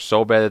jokes are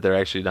so bad that they're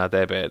actually not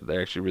that bad.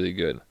 They're actually really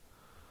good.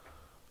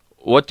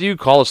 What do you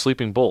call a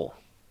sleeping bull?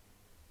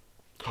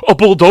 A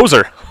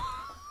bulldozer.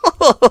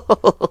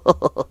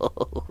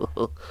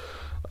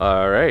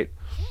 All right.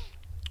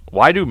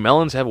 Why do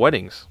melons have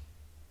weddings?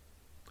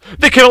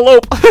 They can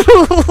elope.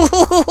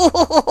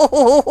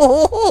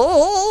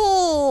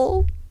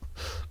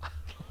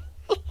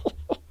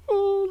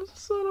 Oh,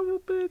 son of a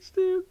bitch,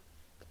 dude.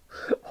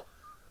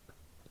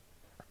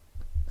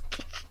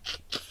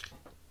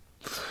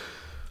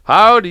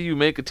 How do you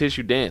make a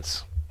tissue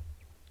dance?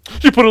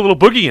 You put a little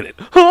boogie in it.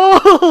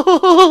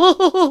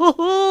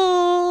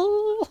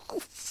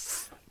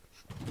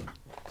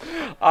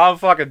 I'm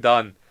fucking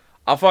done.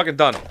 I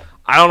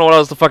don't know what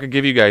else to fucking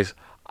give you guys.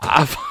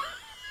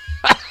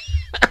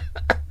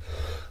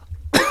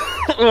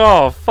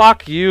 Oh,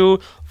 fuck you.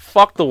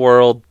 Fuck the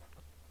world.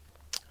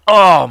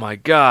 Oh, my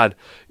God.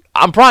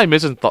 I'm probably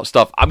missing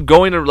stuff. I'm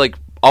going to,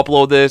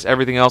 upload this,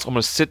 everything else. I'm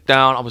going to sit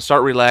down. I'm going to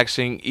start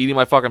relaxing, eating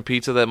my fucking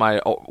pizza that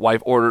my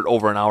wife ordered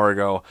over an hour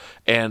ago.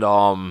 And,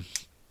 I'm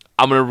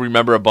going to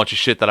remember a bunch of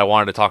shit that I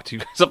wanted to talk to you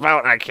guys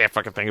about, and I can't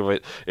fucking think of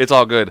it. It's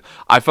all good.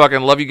 I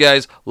fucking love you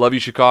guys. Love you,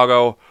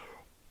 Chicago.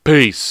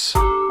 Peace.